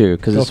questions too,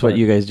 because it's what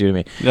you guys do to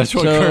me. That's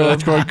what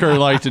Kurt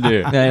likes to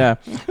do. Yeah.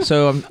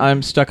 So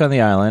I'm stuck on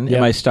the island. Yep.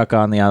 Am I stuck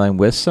on the island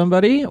with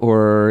somebody,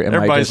 or am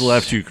Everybody's I just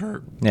left you,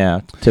 Kurt. Yeah,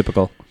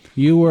 typical.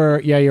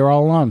 You're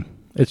all alone.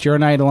 It's your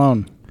night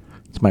alone.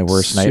 It's my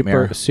worst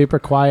nightmare. Super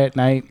quiet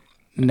night.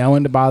 No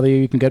one to bother you.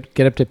 You can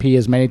get up to pee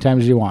as many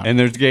times as you want. And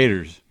there's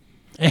gators.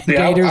 And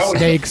gators,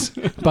 snakes,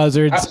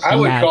 buzzards. I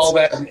would gnats. call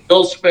that an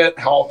ill-spent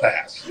hall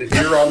pass if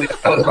you're on the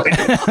island.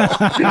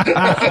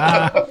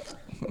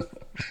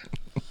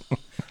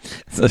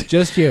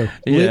 Just you.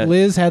 Yeah.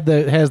 Liz has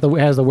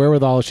the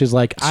wherewithal. She's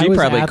like, She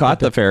probably caught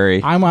the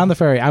ferry. I'm on the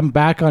ferry. I'm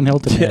back on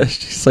Hilton Head. Yeah,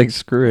 she's like,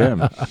 screw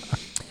him.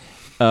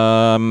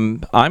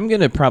 I'm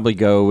gonna probably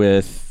go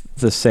with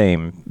the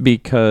same,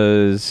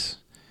 because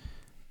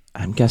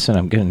I'm guessing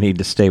I'm gonna need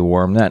to stay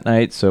warm that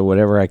night. So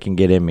whatever I can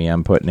get in me,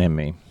 I'm putting in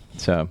me.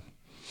 So.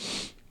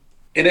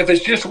 And if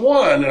it's just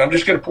one, and I'm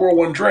just going to pour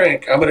one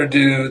drink, I'm going to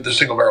do the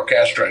Single Barrel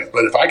Cask Strength.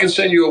 But if I can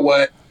send you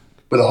away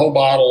with a whole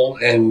bottle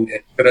and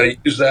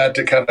use that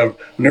to kind of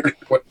nurse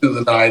you through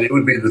the night, it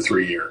would be the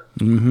 3-year.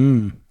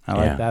 Mm-hmm. I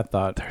like that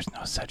thought. There's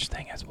no such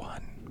thing as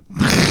one.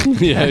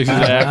 Yeah,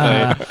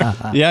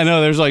 exactly. Yeah,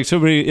 no, there's like so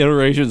many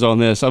iterations on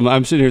this.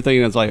 I'm sitting here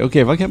thinking, it's like, okay,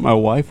 if I get my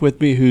wife with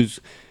me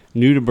who's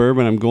new to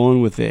bourbon, I'm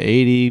going with the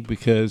 80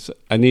 because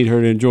I need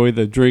her to enjoy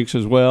the drinks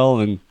as well,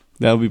 and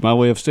that'll be my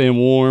way of staying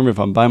warm. If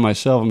I'm by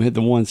myself, I'm hitting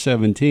the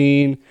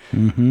 117.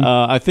 Mm-hmm.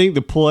 I think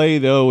the play,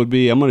 though, would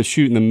be I'm going to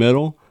shoot in the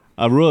middle.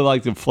 I really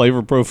like the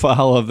flavor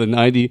profile of the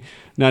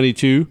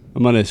 92.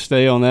 I'm going to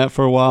stay on that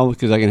for a while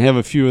because I can have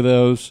a few of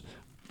those.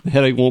 The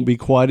headache won't be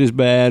quite as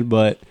bad,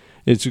 but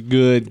it's a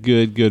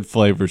good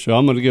flavor. So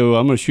I'm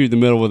going to shoot the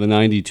middle with a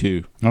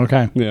 92.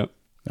 Okay. Yeah.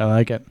 I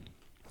like it.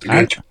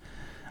 Good.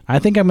 I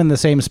think I'm in the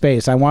same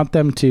space. I want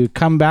them to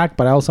come back,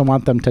 but I also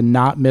want them to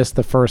not miss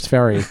the first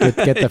ferry. Get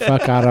the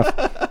fuck out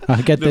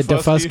of, get the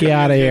Daufuskie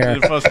out of here.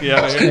 Daufuskie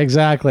out of here.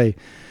 Exactly.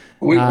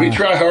 We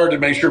try hard to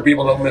make sure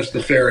people don't miss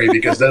the ferry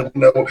because then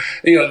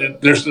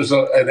there's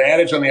an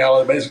adage on the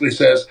island that basically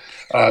says,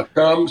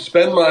 come,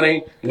 spend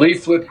money,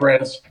 leave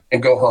footprints,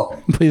 and go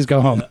home. Please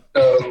go home.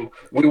 So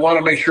we want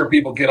to make sure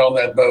people get on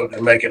that boat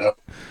and make it home.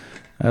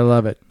 I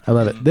love it.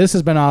 This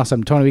has been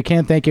awesome. Tony, we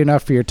can't thank you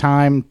enough for your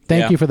time.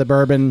 Thank you for the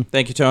bourbon.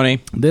 Thank you,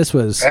 Tony. This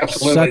was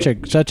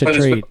Absolutely. such a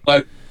treat.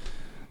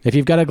 If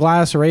you've got a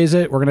glass, raise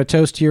it. We're going to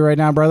toast to you right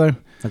now, brother.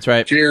 That's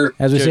right. Cheers.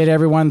 As we say to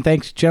everyone,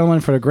 thanks,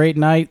 gentlemen, for a great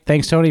night.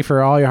 Thanks, Tony,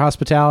 for all your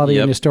hospitality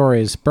and your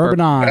stories. Bourbon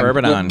on.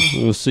 Bourbon on.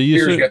 We'll see you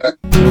Cheers, soon. guys.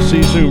 We'll see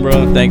you soon,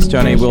 brother. Thanks,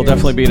 Tony. We'll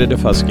definitely be at a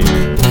Daufuskie.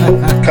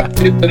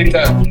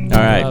 Anytime. All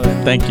right.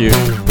 Thank you.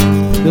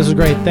 This was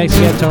great. Thanks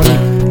again,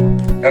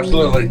 Tony.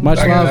 Absolutely. Much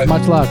Bye, love. guys.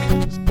 Much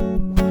luck.